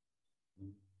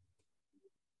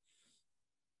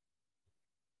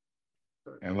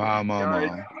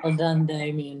 Well done,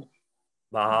 Damien.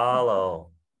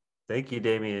 Mahalo. Thank you,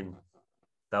 Damien.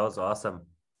 That was awesome.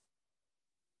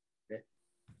 Okay.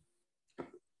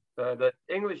 So the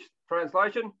English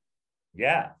translation?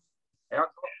 Yeah.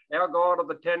 Our God of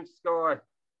the 10th sky,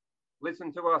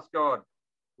 listen to us, God.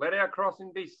 Let our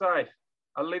crossing be safe,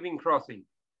 a living crossing.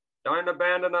 Don't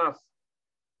abandon us.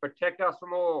 Protect us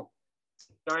from all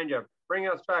danger. Bring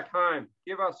us back home.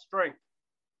 Give us strength.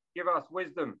 Give us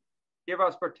wisdom. Give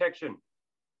us protection.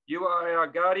 You are our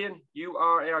guardian. You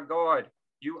are our guide.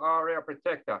 You are our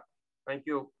protector. Thank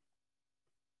you.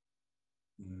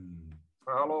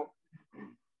 Mahalo.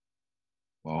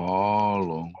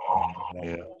 Mahalo.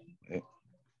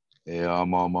 Yeah,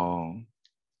 mama.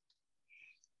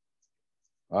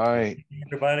 All right.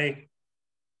 Everybody.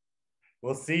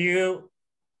 We'll see you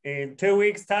in 2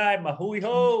 weeks' time. Mahui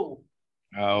ho.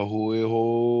 Ahui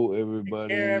ho,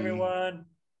 everybody. Take care, everyone.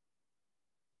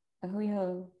 Ahui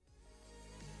ho.